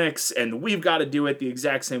comics and we've got to do it the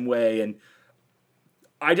exact same way. And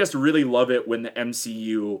I just really love it when the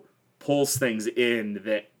MCU pulls things in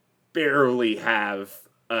that barely have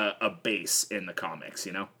a base in the comics,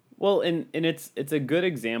 you know? Well, and it's a good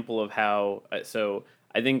example of how so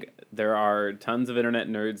I think there are tons of internet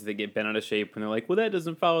nerds that get bent out of shape when they're like, well, that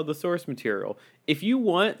doesn't follow the source material. If you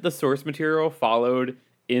want the source material followed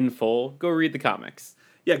in full, go read the comics.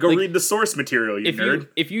 Yeah, go read the source material, you nerd.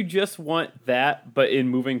 If you just want that, but in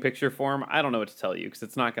moving picture form, I don't know what to tell you because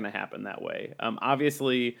it's not going to happen that way.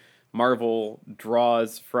 Obviously, Marvel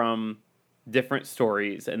draws from different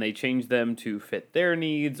stories and they change them to fit their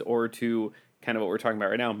needs or to kind of what we're talking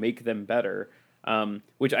about right now, make them better.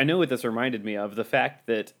 Which I know what this reminded me of, the fact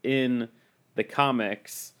that in the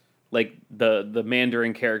comics, like the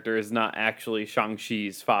Mandarin character is not actually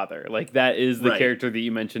Shang-Chi's father. Like that is the character that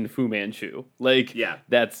you mentioned, Fu Manchu. Like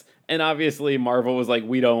and obviously Marvel was like,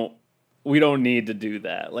 we don't need to do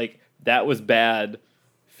that. Like that was bad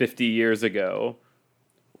 50 years ago.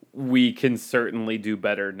 We can certainly do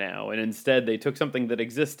better now. And instead they took something that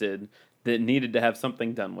existed that needed to have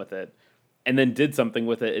something done with it and then did something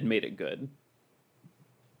with it and made it good.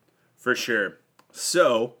 For sure.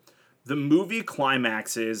 So, the movie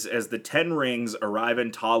climaxes as the Ten Rings arrive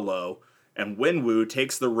in Ta Lo, and Wenwu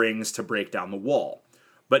takes the rings to break down the wall.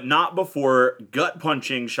 But not before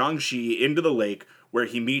gut-punching Shang-Chi into the lake where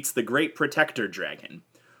he meets the Great Protector Dragon.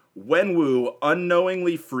 Wenwu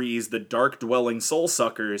unknowingly frees the dark-dwelling soul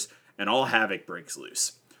suckers, and all havoc breaks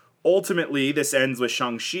loose. Ultimately, this ends with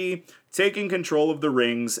Shang-Chi taking control of the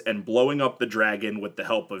rings and blowing up the dragon with the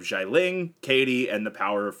help of Xialing, Katie, and the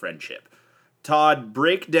power of friendship. Todd,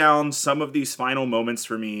 break down some of these final moments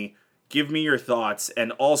for me. Give me your thoughts.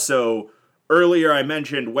 And also, earlier I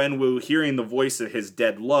mentioned Wenwu hearing the voice of his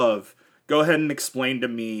dead love. Go ahead and explain to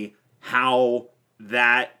me how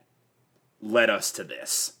that led us to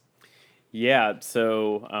this. Yeah,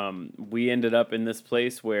 so we ended up in this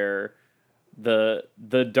place where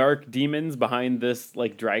the dark demons behind this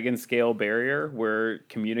like dragon scale barrier were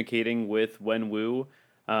communicating with Wenwu,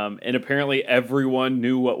 and apparently everyone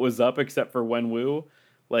knew what was up except for Wenwu.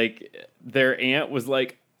 Like their aunt was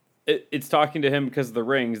like, it's talking to him because of the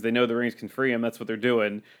rings. They know the rings can free him. That's what they're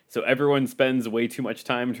doing. So everyone spends way too much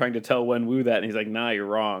time trying to tell Wenwu that, and he's like, nah, you're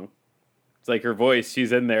wrong. It's like her voice,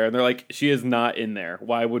 she's in there, and they're like, she is not in there.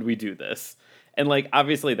 Why would we do this? And like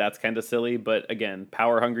obviously that's kind of silly, but again,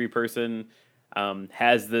 power hungry person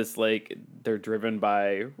has this like they're driven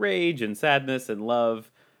by rage and sadness and love.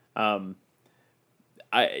 I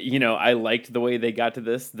liked the way they got to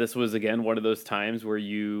this. This was again one of those times where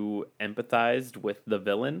you empathized with the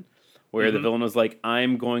villain, where the villain was like,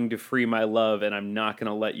 "I'm going to free my love, and I'm not going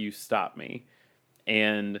to let you stop me."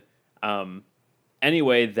 And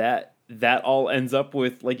anyway, that all ends up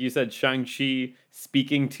with, like you said, Shang-Chi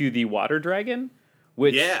speaking to the water dragon,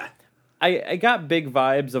 which I got big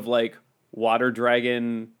vibes of like water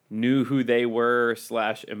dragon knew who they were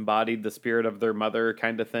 / embodied the spirit of their mother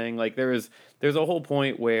kind of thing. Like there's a whole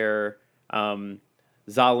point where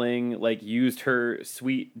Xialing like used her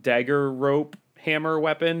sweet dagger rope hammer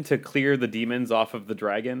weapon to clear the demons off of the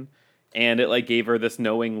dragon, and it like gave her this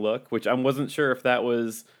knowing look, which I wasn't sure if that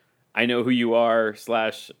was I know who you are /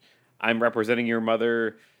 I'm representing your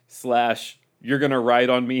mother / you're gonna ride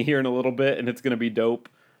on me here in a little bit and it's gonna be dope.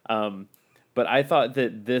 But I thought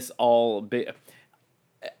that this all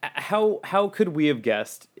how could we have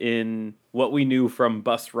guessed in what we knew from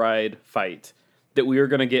Bus Ride Fight that we were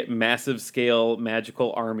going to get massive scale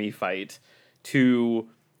magical army fight to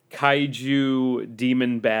kaiju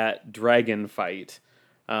demon bat dragon fight?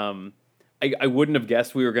 I wouldn't have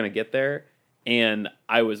guessed we were going to get there, and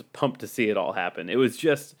I was pumped to see it all happen. It was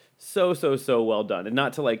just so well done. And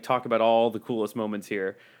not to like talk about all the coolest moments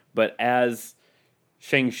here, but as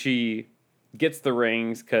Shang-Chi gets the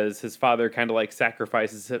rings because his father kind of like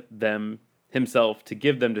sacrifices them himself to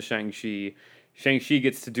give them to Shang-Chi. Shang-Chi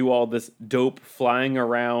gets to do all this dope flying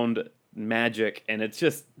around magic, and it's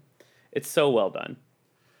so well done.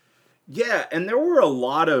 Yeah, and there were a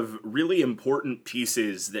lot of really important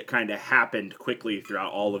pieces that kind of happened quickly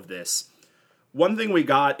throughout all of this. One thing we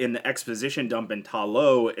got in the exposition dump in Ta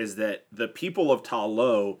Lo is that the people of Ta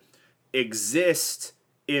Lo exist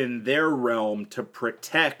in their realm to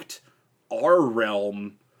protect our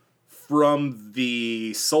realm from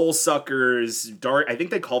the soul suckers, dark. I think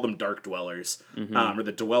they call them dark dwellers, or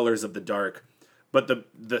the dwellers of the dark. But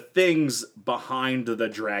the things behind the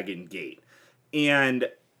Dragon Gate. And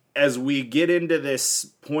as we get into this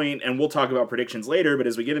point, and we'll talk about predictions later, but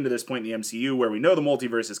as we get into this point in the MCU where we know the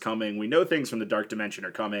multiverse is coming, we know things from the Dark Dimension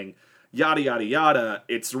are coming, yada, yada, yada,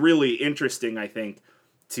 it's really interesting, I think,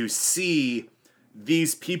 to see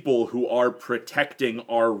these people who are protecting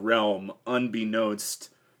our realm unbeknownst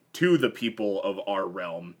to the people of our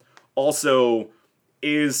realm. Also,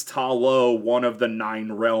 is Ta Lo one of the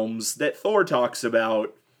 9 realms that Thor talks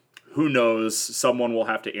about? who knows? Someone will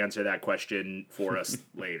have to answer that question for us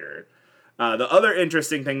later. The other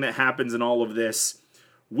interesting thing that happens in all of this,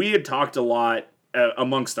 we had talked a lot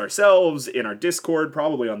amongst ourselves in our Discord,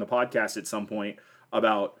 probably on the podcast at some point,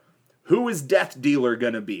 about who is Death Dealer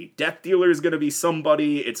going to be? Death Dealer is going to be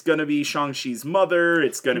somebody. It's going to be Shang-Chi's mother.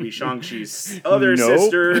 It's going to be Shang-Chi's other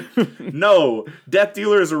sister. No, Death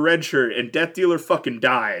Dealer is a red shirt, and Death Dealer fucking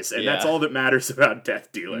dies, and that's all that matters about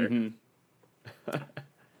Death Dealer.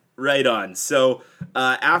 Right on. So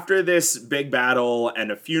after this big battle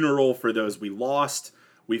and a funeral for those we lost,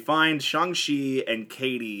 we find Shang-Chi and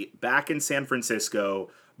Katie back in San Francisco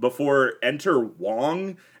before enter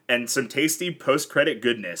Wong and some tasty post-credit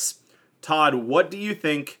goodness. Todd, what do you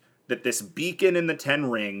think that this beacon in the Ten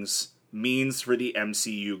Rings means for the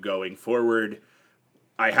MCU going forward?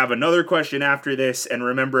 I have another question after this, and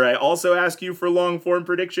remember, I also ask you for long-form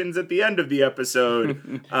predictions at the end of the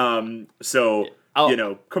episode. So,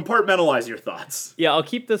 compartmentalize your thoughts. Yeah, I'll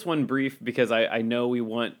keep this one brief because I know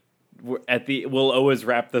we'll always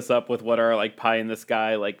wrap this up with what are like pie in the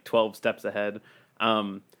sky, like 12 steps ahead.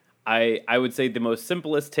 I would say the most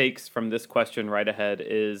simplest takes from this question right ahead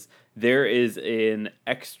is there is an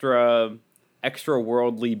extra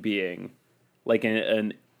worldly being, like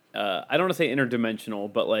an I don't want to say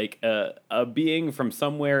interdimensional, but like a being from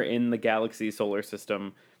somewhere in the galaxy solar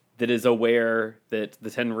system that is aware that the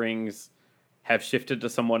Ten Rings have shifted to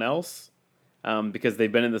someone else because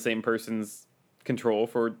they've been in the same person's control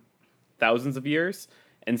for thousands of years.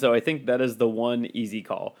 And so I think that is the one easy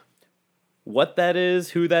call. What that is,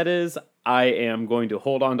 who that is, I am going to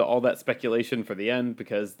hold on to all that speculation for the end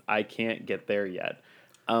because I can't get there yet.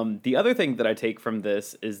 The other thing that I take from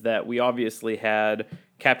this is that we obviously had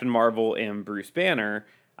Captain Marvel and Bruce Banner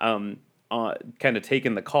kind of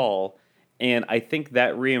taking the call, and I think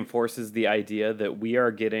that reinforces the idea that we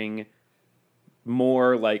are getting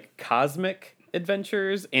more like cosmic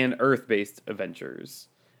adventures and Earth-based adventures.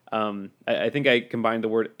 I think I combined the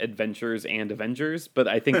word adventures and Avengers, but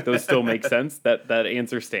I think those still make sense. That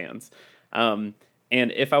answer stands. And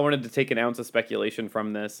if I wanted to take an ounce of speculation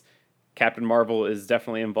from this, Captain Marvel is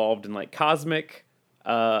definitely involved in like cosmic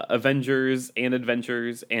Avengers and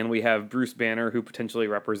adventures, and we have Bruce Banner who potentially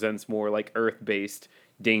represents more like Earth-based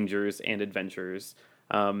dangers and adventures.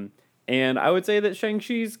 And I would say that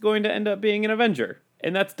Shang-Chi's going to end up being an Avenger,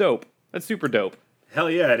 and that's dope. That's super dope. Hell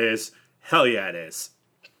yeah, it is. Hell yeah, it is.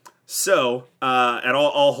 So, and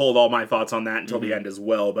I'll hold all my thoughts on that until the end as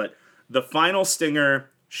well, but the final stinger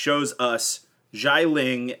shows us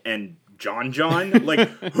Xialing and John. Like,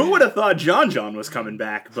 who would have thought John was coming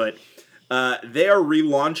back? But they are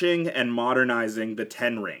relaunching and modernizing the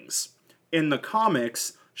Ten Rings. In the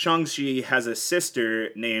comics, Shang-Chi has a sister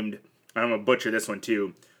named, I'm going to butcher this one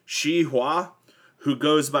too, Shi Hua, who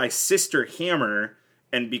goes by Sister Hammer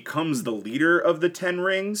and becomes the leader of the Ten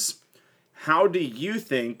Rings. How do you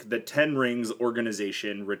think the Ten Rings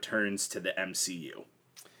organization returns to the MCU?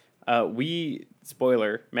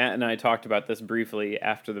 Spoiler, Matt and I talked about this briefly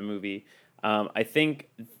after the movie. I think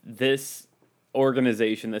this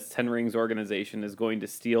organization, this Ten Rings organization, is going to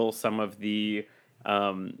steal some of the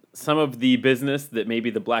business that maybe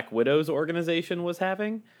the Black Widow's organization was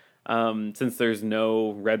having. Since there's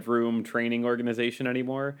no Red Room training organization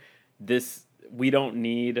anymore, we don't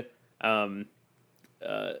need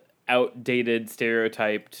outdated,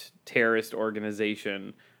 stereotyped terrorist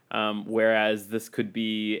organization, whereas this could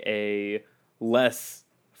be a less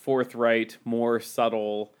forthright, more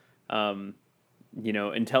subtle,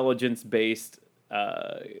 intelligence-based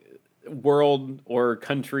world or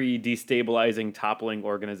country destabilizing, toppling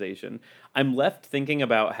organization. I'm left thinking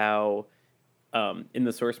about how in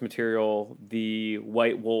the source material, the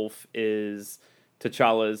White Wolf is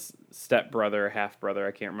T'Challa's stepbrother, half-brother,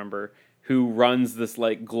 I can't remember, who runs this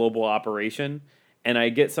like global operation, and I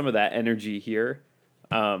get some of that energy here.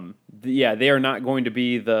 They are not going to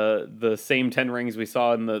be the same Ten Rings we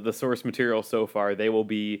saw in the source material so far. They will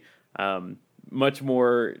be much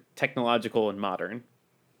more technological and modern.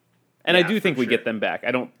 And I do think we get them back.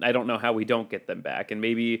 I don't know how we don't get them back. And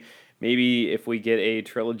maybe if we get a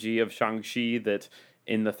trilogy of Shang-Chi that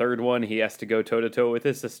in the third one he has to go toe-to-toe with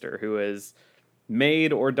his sister who has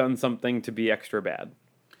made or done something to be extra bad.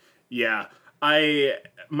 Yeah,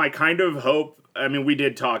 my kind of hope, I mean, we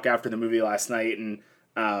did talk after the movie last night, and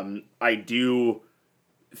I do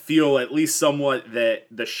feel at least somewhat that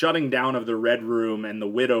the shutting down of the Red Room and the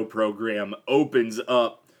Widow program opens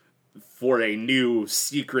up for a new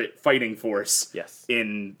secret fighting force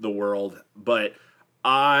in the world. But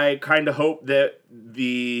I kind of hope that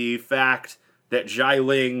the fact that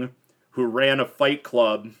Xialing, who ran a fight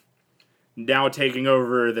club, now taking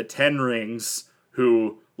over the Ten Rings,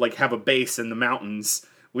 who like have a base in the mountains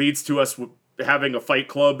leads to us having a fight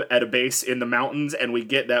club at a base in the mountains, and we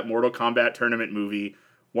get that Mortal Kombat tournament movie.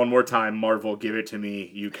 One more time, Marvel, give it to me,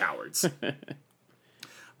 you cowards.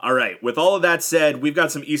 All right, with all of that said, we've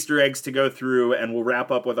got some Easter eggs to go through, and we'll wrap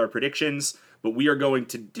up with our predictions, but we are going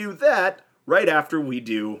to do that right after we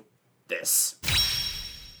do this.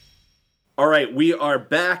 All right, we are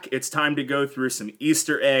back. It's time to go through some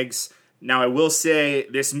Easter eggs. Now, I will say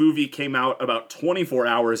this movie came out about 24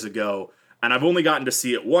 hours ago, and I've only gotten to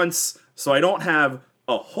see it once, so I don't have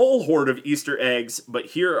a whole horde of Easter eggs, but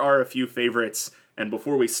here are a few favorites. And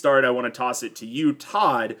before we start, I want to toss it to you,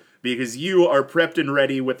 Todd, because you are prepped and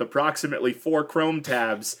ready with approximately 4 Chrome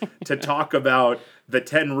tabs to talk about the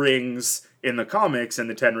 10 rings in the comics and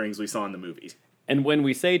the 10 rings we saw in the movie. And when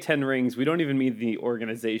we say 10 rings, we don't even mean the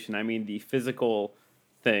organization. I mean the physical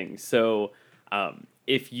thing. So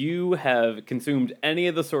if you have consumed any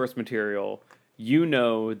of the source material, you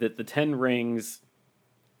know that the 10 rings,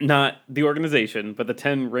 not the organization, but the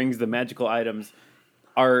 10 rings, the magical items,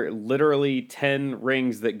 are literally 10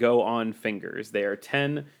 rings that go on fingers. They are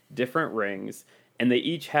 10 different rings, and they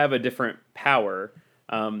each have a different power.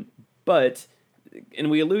 But, and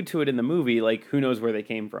we allude to it in the movie, like, who knows where they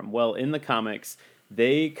came from? Well, in the comics,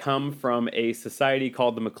 they come from a society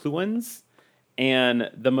called the McLuhans,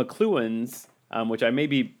 and the McLuhans, which I may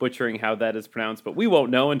be butchering how that is pronounced, but we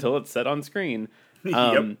won't know until it's set on screen.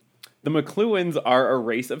 Yep. The McLuhans are a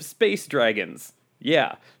race of space dragons.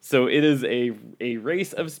 Yeah, so it is a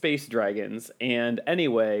race of space dragons, and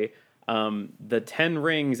anyway, the 10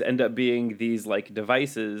 rings end up being these like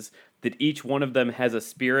devices that each one of them has a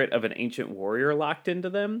spirit of an ancient warrior locked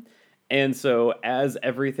into them, and so as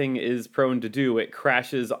everything is prone to do, it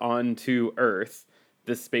crashes onto Earth,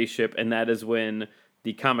 this spaceship, and that is when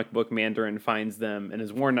the comic book Mandarin finds them and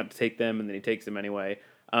is warned not to take them, and then he takes them anyway.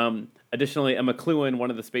 Additionally, a McLuhan,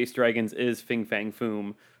 one of the space dragons, is Fin Fang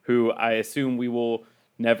Foom, who I assume we will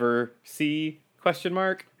never see, ?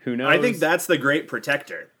 Who knows? I think that's the Great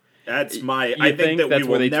Protector. That's my... You I think that that's we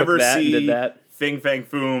where will they never took that and see did that? Fin Fang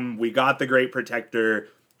Foom. We got the Great Protector.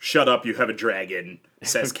 Shut up, you have a dragon,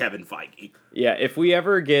 says Kevin Feige. Yeah, if we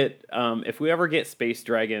ever get space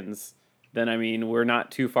dragons, then I mean we're not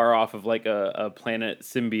too far off of like a planet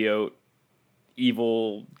symbiote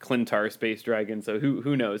evil Clintar space dragon, so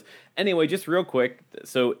who knows. Anyway, just real quick,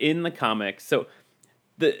 so in the comics,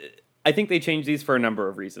 I think they changed these for a number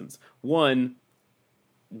of reasons. One,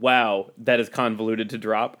 wow, that is convoluted to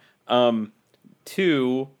drop.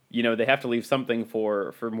 Two, they have to leave something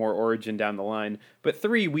for more origin down the line. But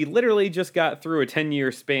 3, we literally just got through a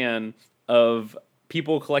 10-year span of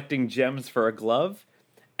people collecting gems for a glove.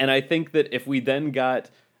 And I think that if we then got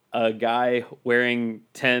a guy wearing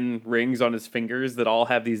 10 rings on his fingers that all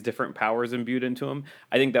have these different powers imbued into them,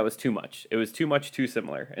 I think that was too much. It was too much, too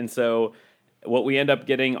similar. And so what we end up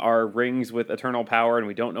getting are rings with eternal power, and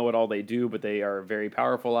we don't know what all they do, but they are very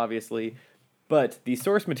powerful, obviously. But the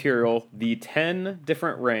source material, the 10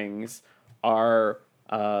 different rings, are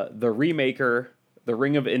the Remaker, the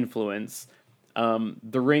Ring of Influence,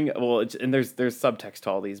 the Ring... Well, and there's subtext to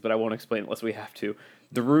all these, but I won't explain it unless we have to.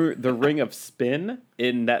 The Ring of Spin,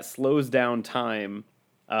 in that slows down time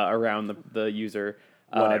around the user.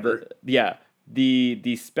 Whatever.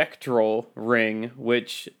 The Spectral Ring,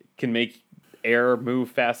 which can make air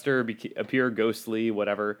move faster, appear ghostly,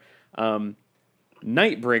 whatever.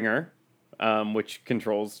 Nightbringer, which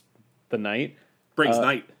controls the night. Brings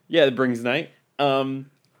night. Yeah, it brings night. The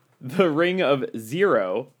Ring of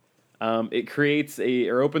Zero,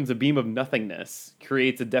 it opens a beam of nothingness,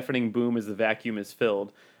 creates a deafening boom as the vacuum is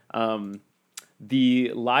filled.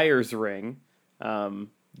 The Liar's Ring,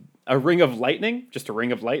 a ring of lightning, just a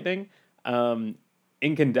ring of lightning.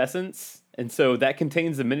 Incandescence, and so that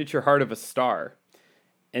contains the miniature heart of a star.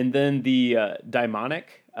 And then the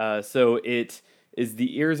Daimonic, so it is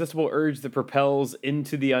the irresistible urge that propels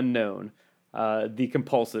into the unknown. The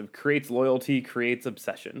Compulsive, creates loyalty, creates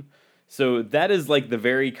obsession. So that is like the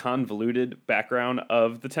very convoluted background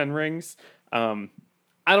of the 10 rings. I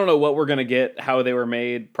don't know what we're going to get, how they were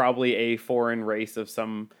made. Probably a foreign race of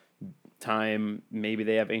some time. Maybe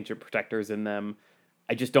they have ancient protectors in them.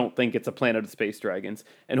 I just don't think it's a planet of space dragons.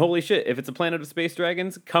 And holy shit, if it's a planet of space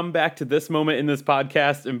dragons, come back to this moment in this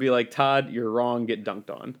podcast and be like, Todd, you're wrong, get dunked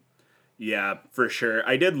on. Yeah, for sure.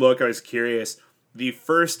 I did look, I was curious. The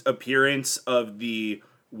first appearance of the,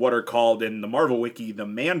 what are called in the Marvel Wiki, the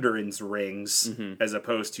Mandarin's rings, as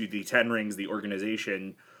opposed to the 10 rings, the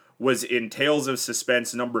organization, was in Tales of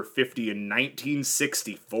Suspense number 50 in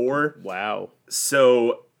 1964. Wow.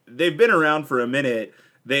 So they've been around for a minute.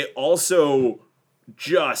 They also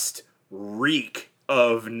just reek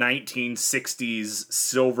of 1960s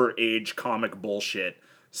Silver Age comic bullshit.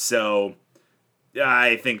 So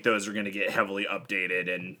I think those are going to get heavily updated,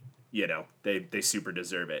 and, you know, they super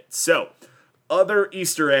deserve it. So, other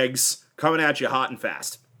Easter eggs coming at you hot and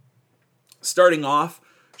fast. Starting off,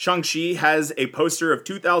 Shang-Chi has a poster of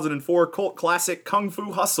 2004 cult classic Kung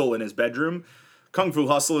Fu Hustle in his bedroom. Kung Fu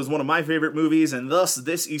Hustle is one of my favorite movies, and thus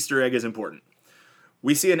this Easter egg is important.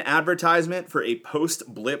 We see an advertisement for a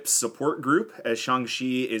post-blip support group as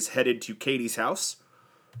Shang-Chi is headed to Katie's house.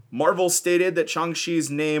 Marvel stated that Shang-Chi's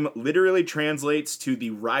name literally translates to the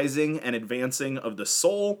rising and advancing of the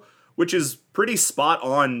soul, which is pretty spot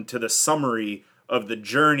on to the summary of the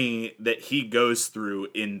journey that he goes through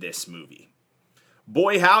in this movie.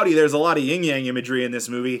 Boy howdy, there's a lot of yin-yang imagery in this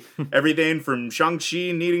movie. Everything from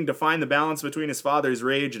Shang-Chi needing to find the balance between his father's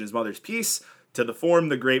rage and his mother's peace, to the form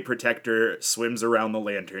the Great Protector swims around the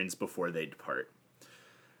lanterns before they depart.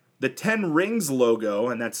 The 10 Rings logo,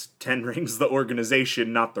 and that's 10 Rings the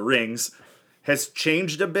organization, not the rings, has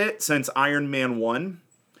changed a bit since Iron Man 1.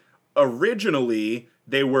 Originally,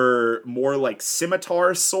 they were more like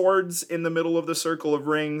scimitar swords in the middle of the circle of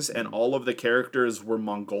rings, and all of the characters were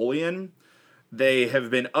Mongolian. They have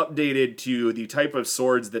been updated to the type of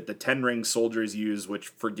swords that the 10 Ring soldiers use, which,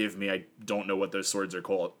 forgive me, I don't know what those swords are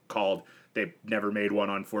called. They've never made one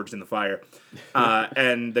on Forged in the Fire.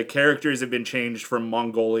 And the characters have been changed from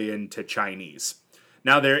Mongolian to Chinese.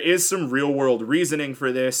 Now, there is some real-world reasoning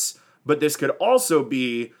for this, but this could also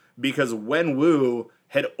be because Wenwu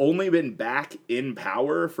had only been back in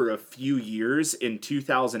power for a few years in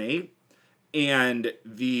 2008, and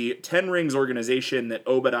the 10 Rings organization that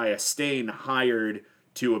Obadiah Stane hired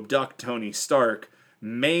to abduct Tony Stark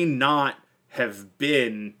may not have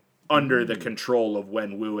been under the control of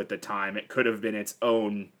Wenwu at the time. It could have been its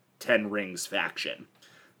own 10 Rings faction.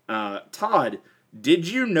 Todd, did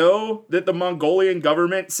you know that the Mongolian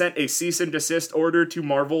government sent a cease and desist order to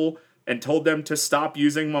Marvel and told them to stop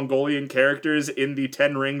using Mongolian characters in the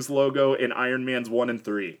 10 Rings logo in Iron Man's 1 and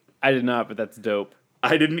 3? I did not, but that's dope.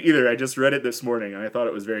 I didn't either. I just read it this morning, and I thought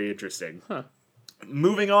it was very interesting. Huh.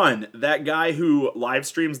 Moving on, that guy who live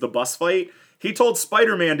streams the bus fight, he told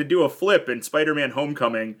Spider-Man to do a flip in Spider-Man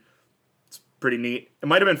Homecoming. It's pretty neat. It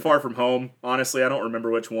might have been Far From Home. Honestly, I don't remember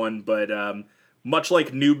which one, but much like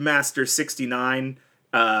Noobmaster69,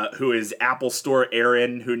 who is Apple Store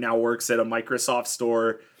Aaron, who now works at a Microsoft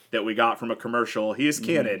store that we got from a commercial, he is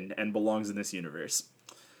canon and belongs in this universe.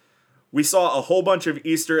 We saw a whole bunch of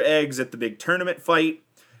Easter eggs at the big tournament fight.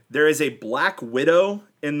 There is a Black Widow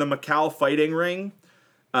in the Macau fighting ring.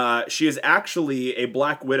 She is actually a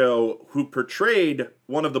Black Widow who portrayed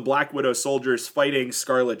one of the Black Widow soldiers fighting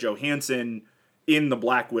Scarlett Johansson in the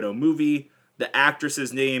Black Widow movie. The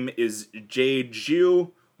actress's name is Jade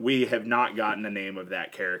Zhu. We have not gotten the name of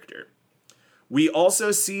that character. We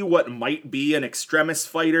also see what might be an extremis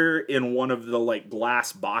fighter in one of the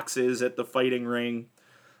glass boxes at the fighting ring.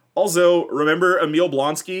 Also, remember Emil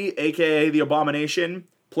Blonsky, aka The Abomination,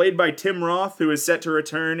 played by Tim Roth, who is set to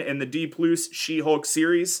return in the D+ She-Hulk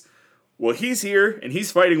series? Well, he's here, and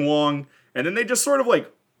he's fighting Wong, and then they just sort of,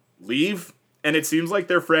 leave, and it seems like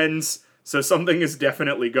they're friends, so something is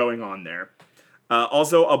definitely going on there.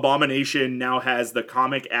 Also, Abomination now has the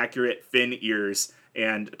comic-accurate fin ears,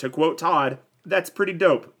 and to quote Todd, that's pretty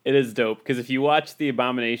dope. It is dope, because if you watch The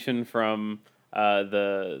Abomination from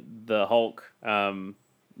the Hulk,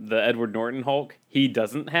 the Edward Norton Hulk, he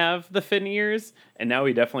doesn't have the fin ears, and now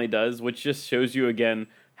he definitely does, which just shows you again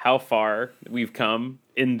how far we've come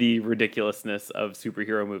in the ridiculousness of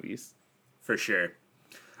superhero movies. For sure.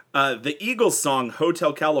 The Eagles song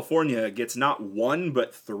Hotel California gets not 1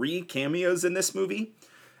 but 3 cameos in this movie,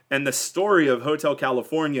 and the story of Hotel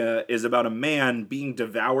California is about a man being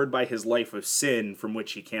devoured by his life of sin from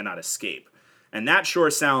which he cannot escape. And that sure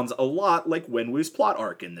sounds a lot like Wenwu's plot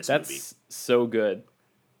arc in this movie. That's so good.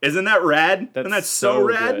 Isn't that rad? That's Isn't that so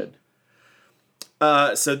rad?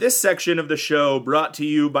 Good. So this section of the show brought to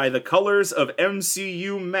you by the colors of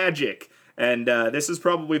MCU magic. And this is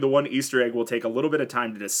probably the one Easter egg we'll take a little bit of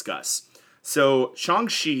time to discuss. So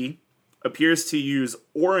Shang-Chi appears to use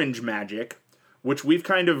orange magic, which we've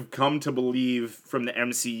kind of come to believe from the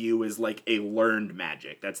MCU is like a learned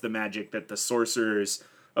magic. That's the magic that the sorcerers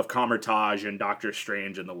of Kamar-Taj and Doctor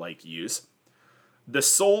Strange and the like use. The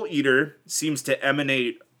Soul Eater seems to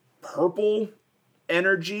emanate purple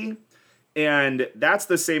energy, and that's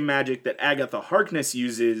the same magic that Agatha Harkness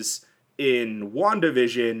uses in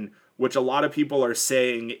WandaVision, which a lot of people are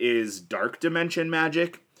saying is dark dimension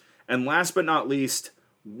magic. And last but not least,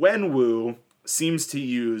 Wenwu seems to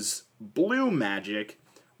use blue magic,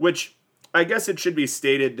 which I guess it should be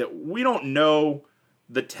stated that we don't know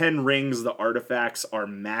the 10 rings, the artifacts, are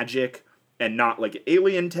magic and not like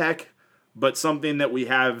alien tech, but something that we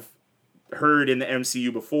have heard in the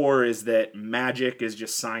MCU before is that magic is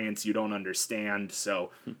just science you don't understand.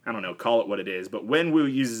 So, I don't know, call it what it is. But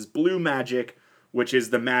Wenwu uses blue magic, which is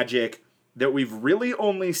the magic that we've really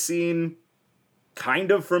only seen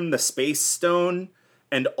kind of from the Space Stone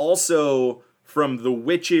and also from the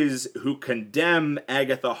witches who condemn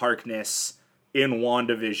Agatha Harkness in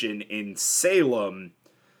WandaVision in Salem.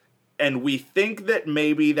 And we think that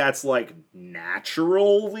maybe that's like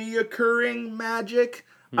naturally occurring magic.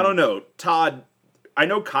 I don't know. Todd, I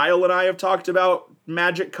know Kyle and I have talked about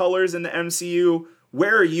magic colors in the MCU.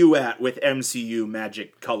 Where are you at with MCU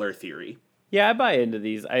magic color theory? Yeah, I buy into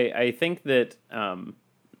these. I think that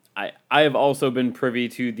I have also been privy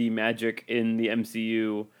to the magic in the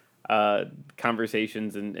MCU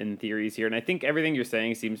conversations and theories here, and I think everything you're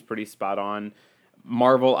saying seems pretty spot on.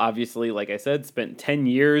 Marvel, obviously, like I said, spent 10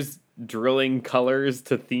 years drilling colors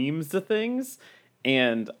to themes to things,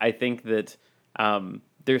 and I think that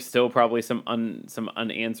there's still probably some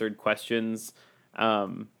unanswered questions.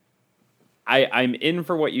 I'm in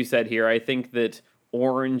for what you said here. I think that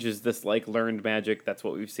orange is this like learned magic. That's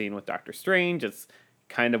what we've seen with Doctor Strange. It's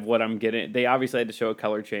kind of what I'm getting. They obviously had to show a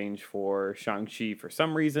color change for Shang-Chi for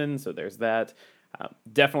some reason, so there's that.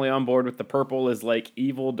 Definitely on board with the purple is like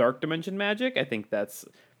evil dark dimension magic. I think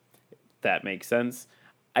that makes sense.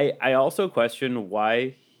 I also question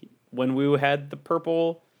why when we had the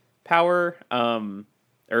purple power,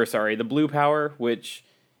 the blue power, which,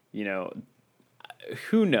 you know,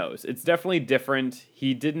 who knows? It's definitely different.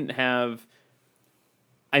 He didn't have...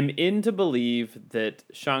 I'm in to believe that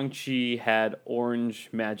Shang-Chi had orange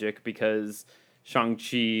magic because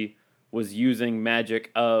Shang-Chi was using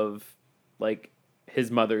magic of, like, his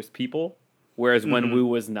mother's people, whereas Wenwu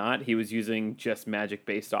was not. He was using just magic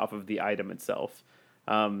based off of the item itself.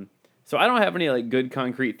 So I don't have any like good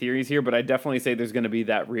concrete theories here, but I definitely say there's going to be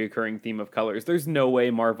that reoccurring theme of colors. There's no way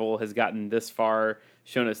Marvel has gotten this far,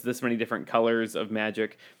 shown us this many different colors of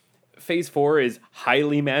magic. Phase 4 is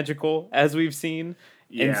highly magical, as we've seen.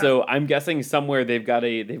 Yeah. And so I'm guessing somewhere they've got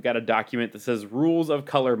a document that says rules of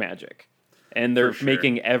color magic, and they're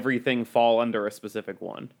making everything fall under a specific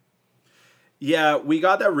one. Yeah, we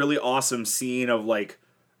got that really awesome scene of like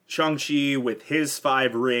Shang-Chi with his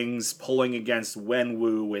 5 rings pulling against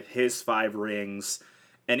Wenwu with his 5 rings.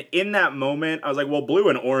 And in that moment, I was like, well, blue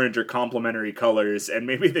and orange are complementary colors, and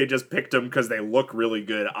maybe they just picked them because they look really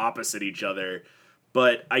good opposite each other.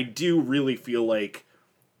 But I do really feel like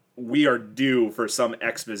we are due for some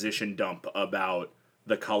exposition dump about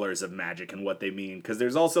the colors of magic and what they mean. Because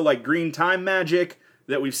there's also like green time magic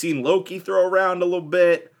that we've seen Loki throw around a little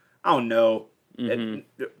bit. I don't know.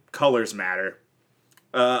 Colors matter.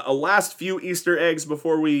 A last few Easter eggs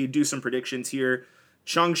before we do some predictions here.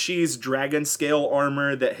 Shang-Chi's dragon scale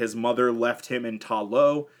armor that his mother left him in Ta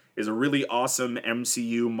Lo is a really awesome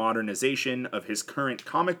MCU modernization of his current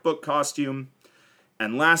comic book costume.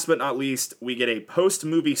 And last but not least, we get a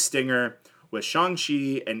post-movie stinger with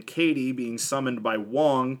Shang-Chi and Katie being summoned by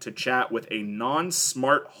Wong to chat with a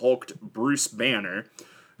non-smart hulked Bruce Banner,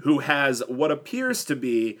 who has what appears to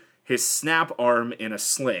be his snap arm in a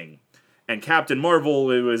sling. And Captain Marvel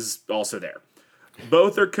was also there.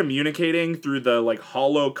 Both are communicating through the like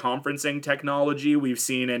holo conferencing technology we've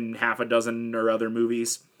seen in half a dozen or other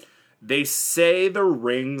movies. They say the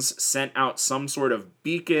rings sent out some sort of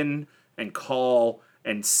beacon and call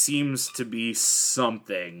and seems to be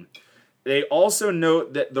something. They also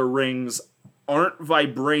note that the rings aren't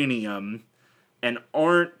vibranium and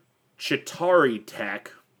aren't Chitauri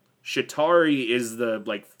tech. Chitauri is the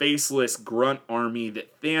like faceless grunt army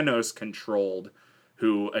that Thanos controlled,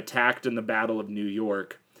 who attacked in the Battle of New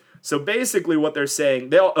York. So basically what they're saying,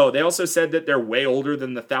 they also said that they're way older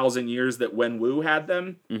than the 1,000 years that Wenwu had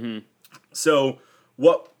them. Mm-hmm. So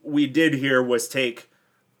what we did here was take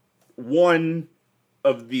one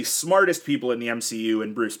of the smartest people in the MCU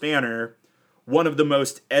in Bruce Banner, one of the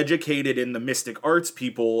most educated in the mystic arts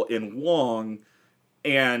people in Wong,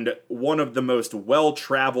 and one of the most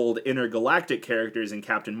well-traveled intergalactic characters in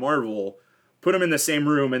Captain Marvel, put them in the same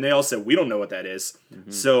room, and they all said, we don't know what that is. Mm-hmm.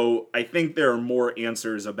 So I think there are more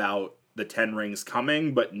answers about the 10 rings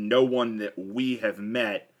coming, but no one that we have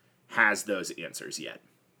met has those answers yet.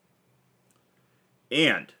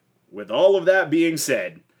 And with all of that being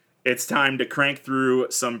said, it's time to crank through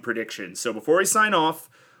some predictions. So before we sign off,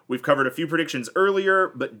 we've covered a few predictions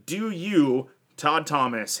earlier, but do you, Todd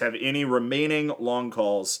Thomas, have any remaining long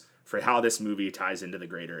calls for how this movie ties into the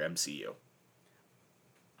greater MCU?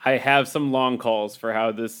 I have some long calls for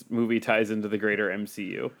how this movie ties into the greater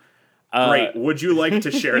MCU. Great. Would you like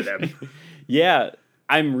to share them? Yeah.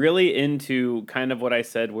 I'm really into kind of what I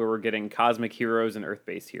said, where we're getting cosmic heroes and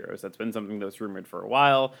Earth-based heroes. That's been something that was rumored for a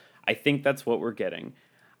while. I think that's what we're getting.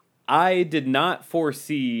 I did not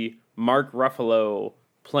foresee Mark Ruffalo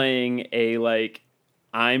playing a, like,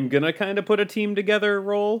 I'm gonna kind of put a team together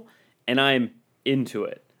role, and I'm into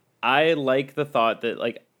it. I like the thought that,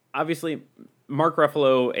 like, obviously Mark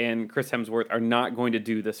Ruffalo and Chris Hemsworth are not going to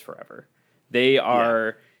do this forever. They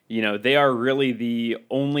are, they are really the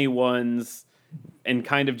only ones, and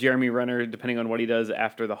kind of Jeremy Renner, depending on what he does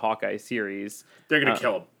after the Hawkeye series. They're going to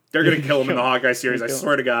kill him. They're going to kill him in the Hawkeye series. I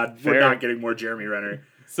swear to God, we're not getting more Jeremy Renner.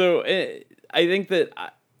 So I think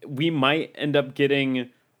that we might end up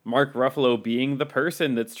getting Mark Ruffalo being the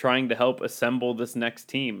person that's trying to help assemble this next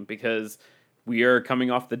team, because we are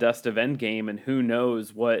coming off the dust of Endgame, and who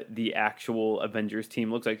knows what the actual Avengers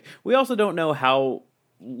team looks like. We also don't know how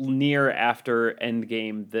near after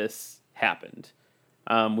Endgame this happened.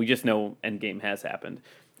 We just know Endgame has happened.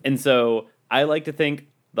 And so I like to think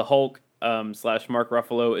the Hulk / Mark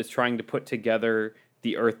Ruffalo is trying to put together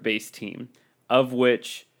the Earth-based team, of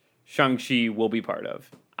which Shang-Chi will be part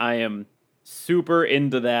of. I am super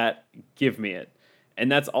into that. Give me it.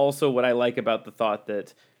 And that's also what I like about the thought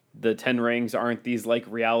that the Ten Rings aren't these, like,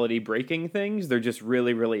 reality-breaking things. They're just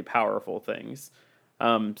really, really powerful things.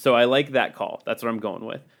 So I like that call. That's what I'm going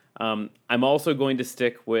with. I'm also going to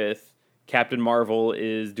stick with Captain Marvel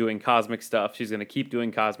is doing cosmic stuff. She's going to keep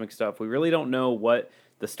doing cosmic stuff. We really don't know what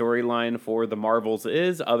the storyline for the Marvels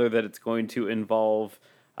is, other than it's going to involve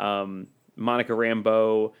Monica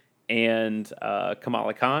Rambeau and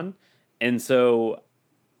Kamala Khan. And so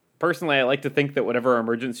personally, I like to think that whatever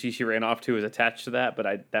emergency she ran off to is attached to that,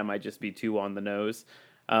 but that might just be too on the nose.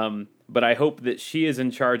 But I hope that she is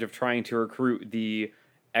in charge of trying to recruit the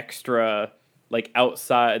extra, like,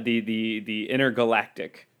 outside the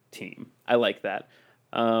intergalactic team. I like that.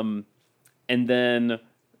 And then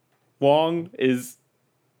Wong is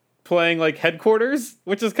playing, like, headquarters,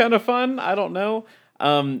 which is kind of fun. I don't know.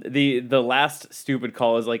 The last stupid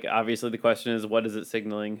call is, like, obviously the question is, what is it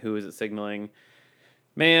signaling? Who is it signaling?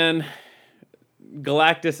 Man,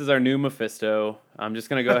 Galactus is our new Mephisto. I'm just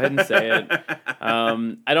going to go ahead and say it.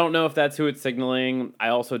 I don't know if that's who it's signaling. I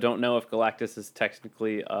also don't know if Galactus is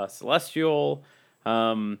technically a celestial.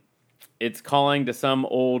 It's calling to some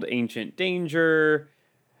old ancient danger.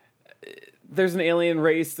 There's an alien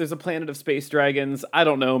race. There's a planet of space dragons. I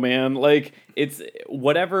don't know, man. Like, it's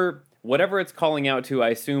whatever it's calling out to, I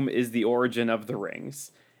assume, is the origin of the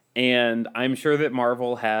rings. And I'm sure that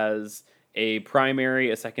Marvel has a primary,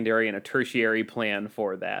 a secondary, and a tertiary plan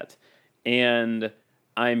for that. And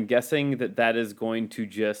I'm guessing that is going to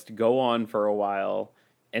just go on for a while,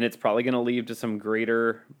 and it's probably going to lead to some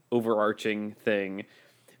greater overarching thing.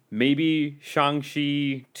 Maybe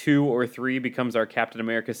Shang-Chi 2 or 3 becomes our Captain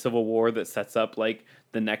America Civil War that sets up, like,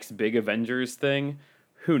 the next big Avengers thing.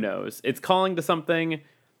 Who knows? It's calling to something.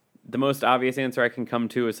 The most obvious answer I can come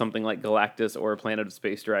to is something like Galactus or a planet of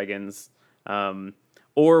space dragons.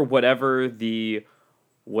 Or whatever the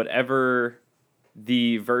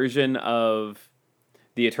version of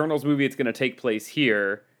the Eternals movie it's going to take place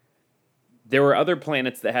here. There were other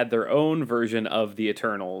planets that had their own version of the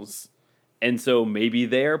Eternals, and so maybe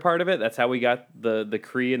they are part of it. That's how we got the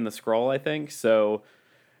Kree and the Skrull, I think. So,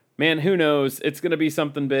 man, who knows? It's going to be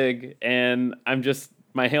something big, and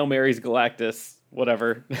my Hail Mary's Galactus,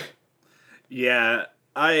 whatever. Yeah,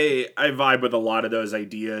 I vibe with a lot of those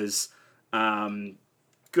ideas.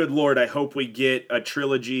 Good Lord, I hope we get a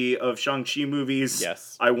trilogy of Shang-Chi movies.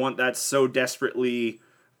 Yes. I want that so desperately.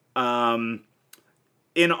 In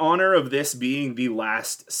honor of this being the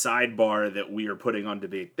last sidebar that we are putting on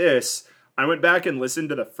Debate This, I went back and listened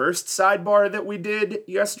to the first sidebar that we did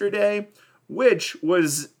yesterday, which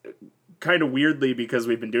was kind of weirdly, because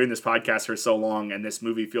we've been doing this podcast for so long and this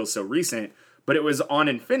movie feels so recent, but it was on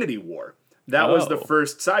Infinity War. That was the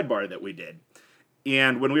first sidebar that we did.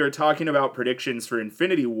 And when we were talking about predictions for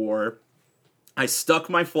Infinity War, I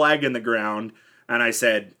stuck my flag in the ground and I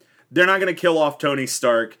said, they're not going to kill off Tony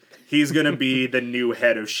Stark. He's going to be the new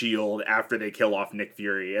head of S.H.I.E.L.D. after they kill off Nick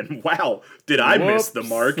Fury. And wow, did I miss the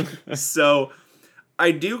mark? So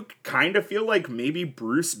I do kind of feel like maybe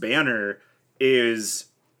Bruce Banner is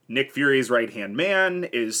Nick Fury's right-hand man,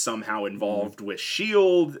 is somehow involved with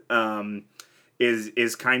S.H.I.E.L.D.,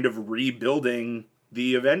 is kind of rebuilding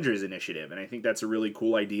the Avengers Initiative, and I think that's a really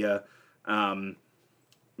cool idea.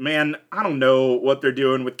 Man, I don't know what they're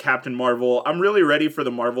doing with Captain Marvel. I'm really ready for the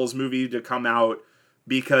Marvels movie to come out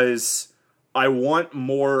because I want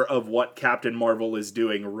more of what Captain Marvel is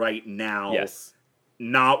doing right now. Yes.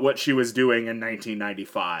 Not what she was doing in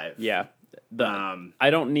 1995. Yeah. I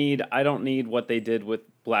don't need what they did with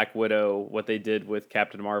Black Widow, what they did with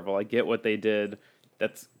Captain Marvel. I get what they did.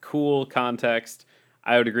 That's cool context.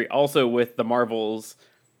 I would agree. Also with the Marvels,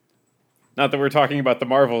 not that we're talking about the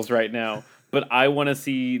Marvels right now, but I want to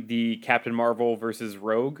see the Captain Marvel versus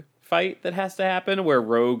Rogue fight that has to happen, where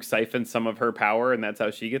Rogue siphons some of her power, and that's how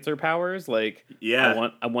she gets her powers. Like, yeah,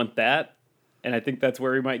 I want that, and I think that's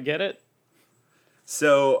where we might get it.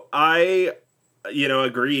 So I,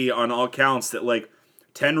 agree on all counts that like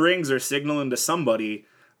 10 rings are signaling to somebody,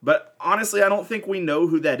 but honestly, I don't think we know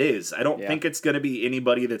who that is. I don't think it's going to be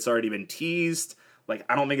anybody that's already been teased. Like,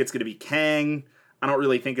 I don't think it's going to be Kang. I don't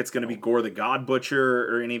really think it's going to be Gore the God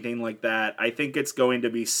Butcher or anything like that. I think it's going to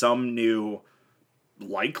be some new,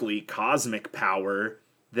 likely cosmic power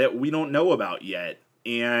that we don't know about yet.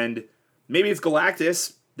 And maybe it's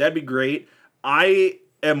Galactus. That'd be great. I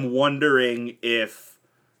am wondering if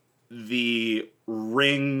the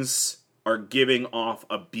rings are giving off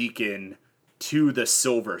a beacon to the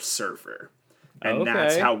Silver Surfer. And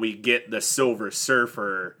that's how we get the Silver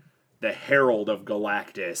Surfer, the Herald of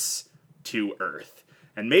Galactus, to Earth.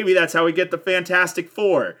 And maybe that's how we get the Fantastic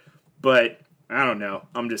Four. But I don't know.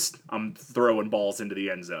 I'm throwing balls into the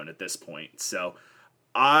end zone at this point. So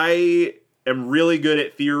I am really good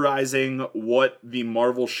at theorizing what the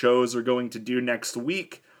Marvel shows are going to do next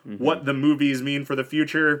week, what the movies mean for the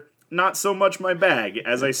future. Not so much my bag,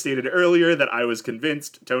 as I stated earlier, that I was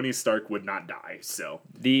convinced Tony Stark would not die. So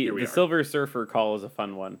the Silver Surfer call is a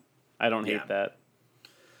fun one. I don't hate that.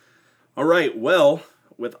 All right, well,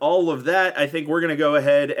 with all of that, I think we're going to go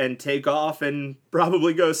ahead and take off and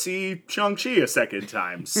probably go see Shang-Chi a second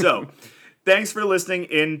time. So thanks for listening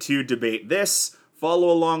in to Debate This. Follow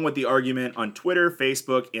along with the argument on Twitter,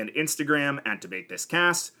 Facebook, and Instagram at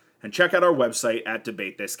DebateThisCast, and check out our website at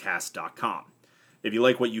debatethiscast.com. If you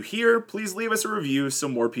like what you hear, please leave us a review so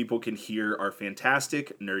more people can hear our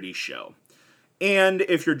fantastic, nerdy show. And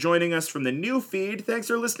if you're joining us from the new feed, thanks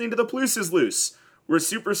for listening to The Plus is Loose. We're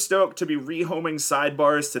super stoked to be rehoming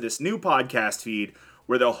sidebars to this new podcast feed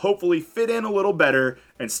where they'll hopefully fit in a little better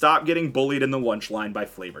and stop getting bullied in the lunch line by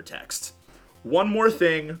flavor text. One more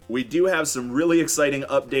thing, we do have some really exciting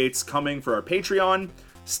updates coming for our Patreon.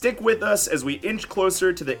 Stick with us as we inch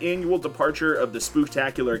closer to the annual departure of the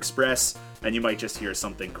Spooktacular Express, and you might just hear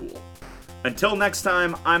something cool. Until next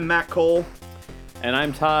time, I'm Matt Cole. And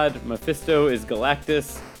I'm Todd. Mephisto is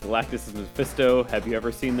Galactus. Galactus is Mephisto. Have you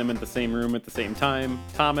ever seen them in the same room at the same time?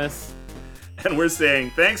 Thomas. And we're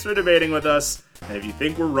saying thanks for debating with us, and if you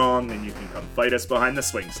think we're wrong, then you can come fight us behind the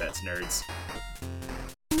swing sets, nerds.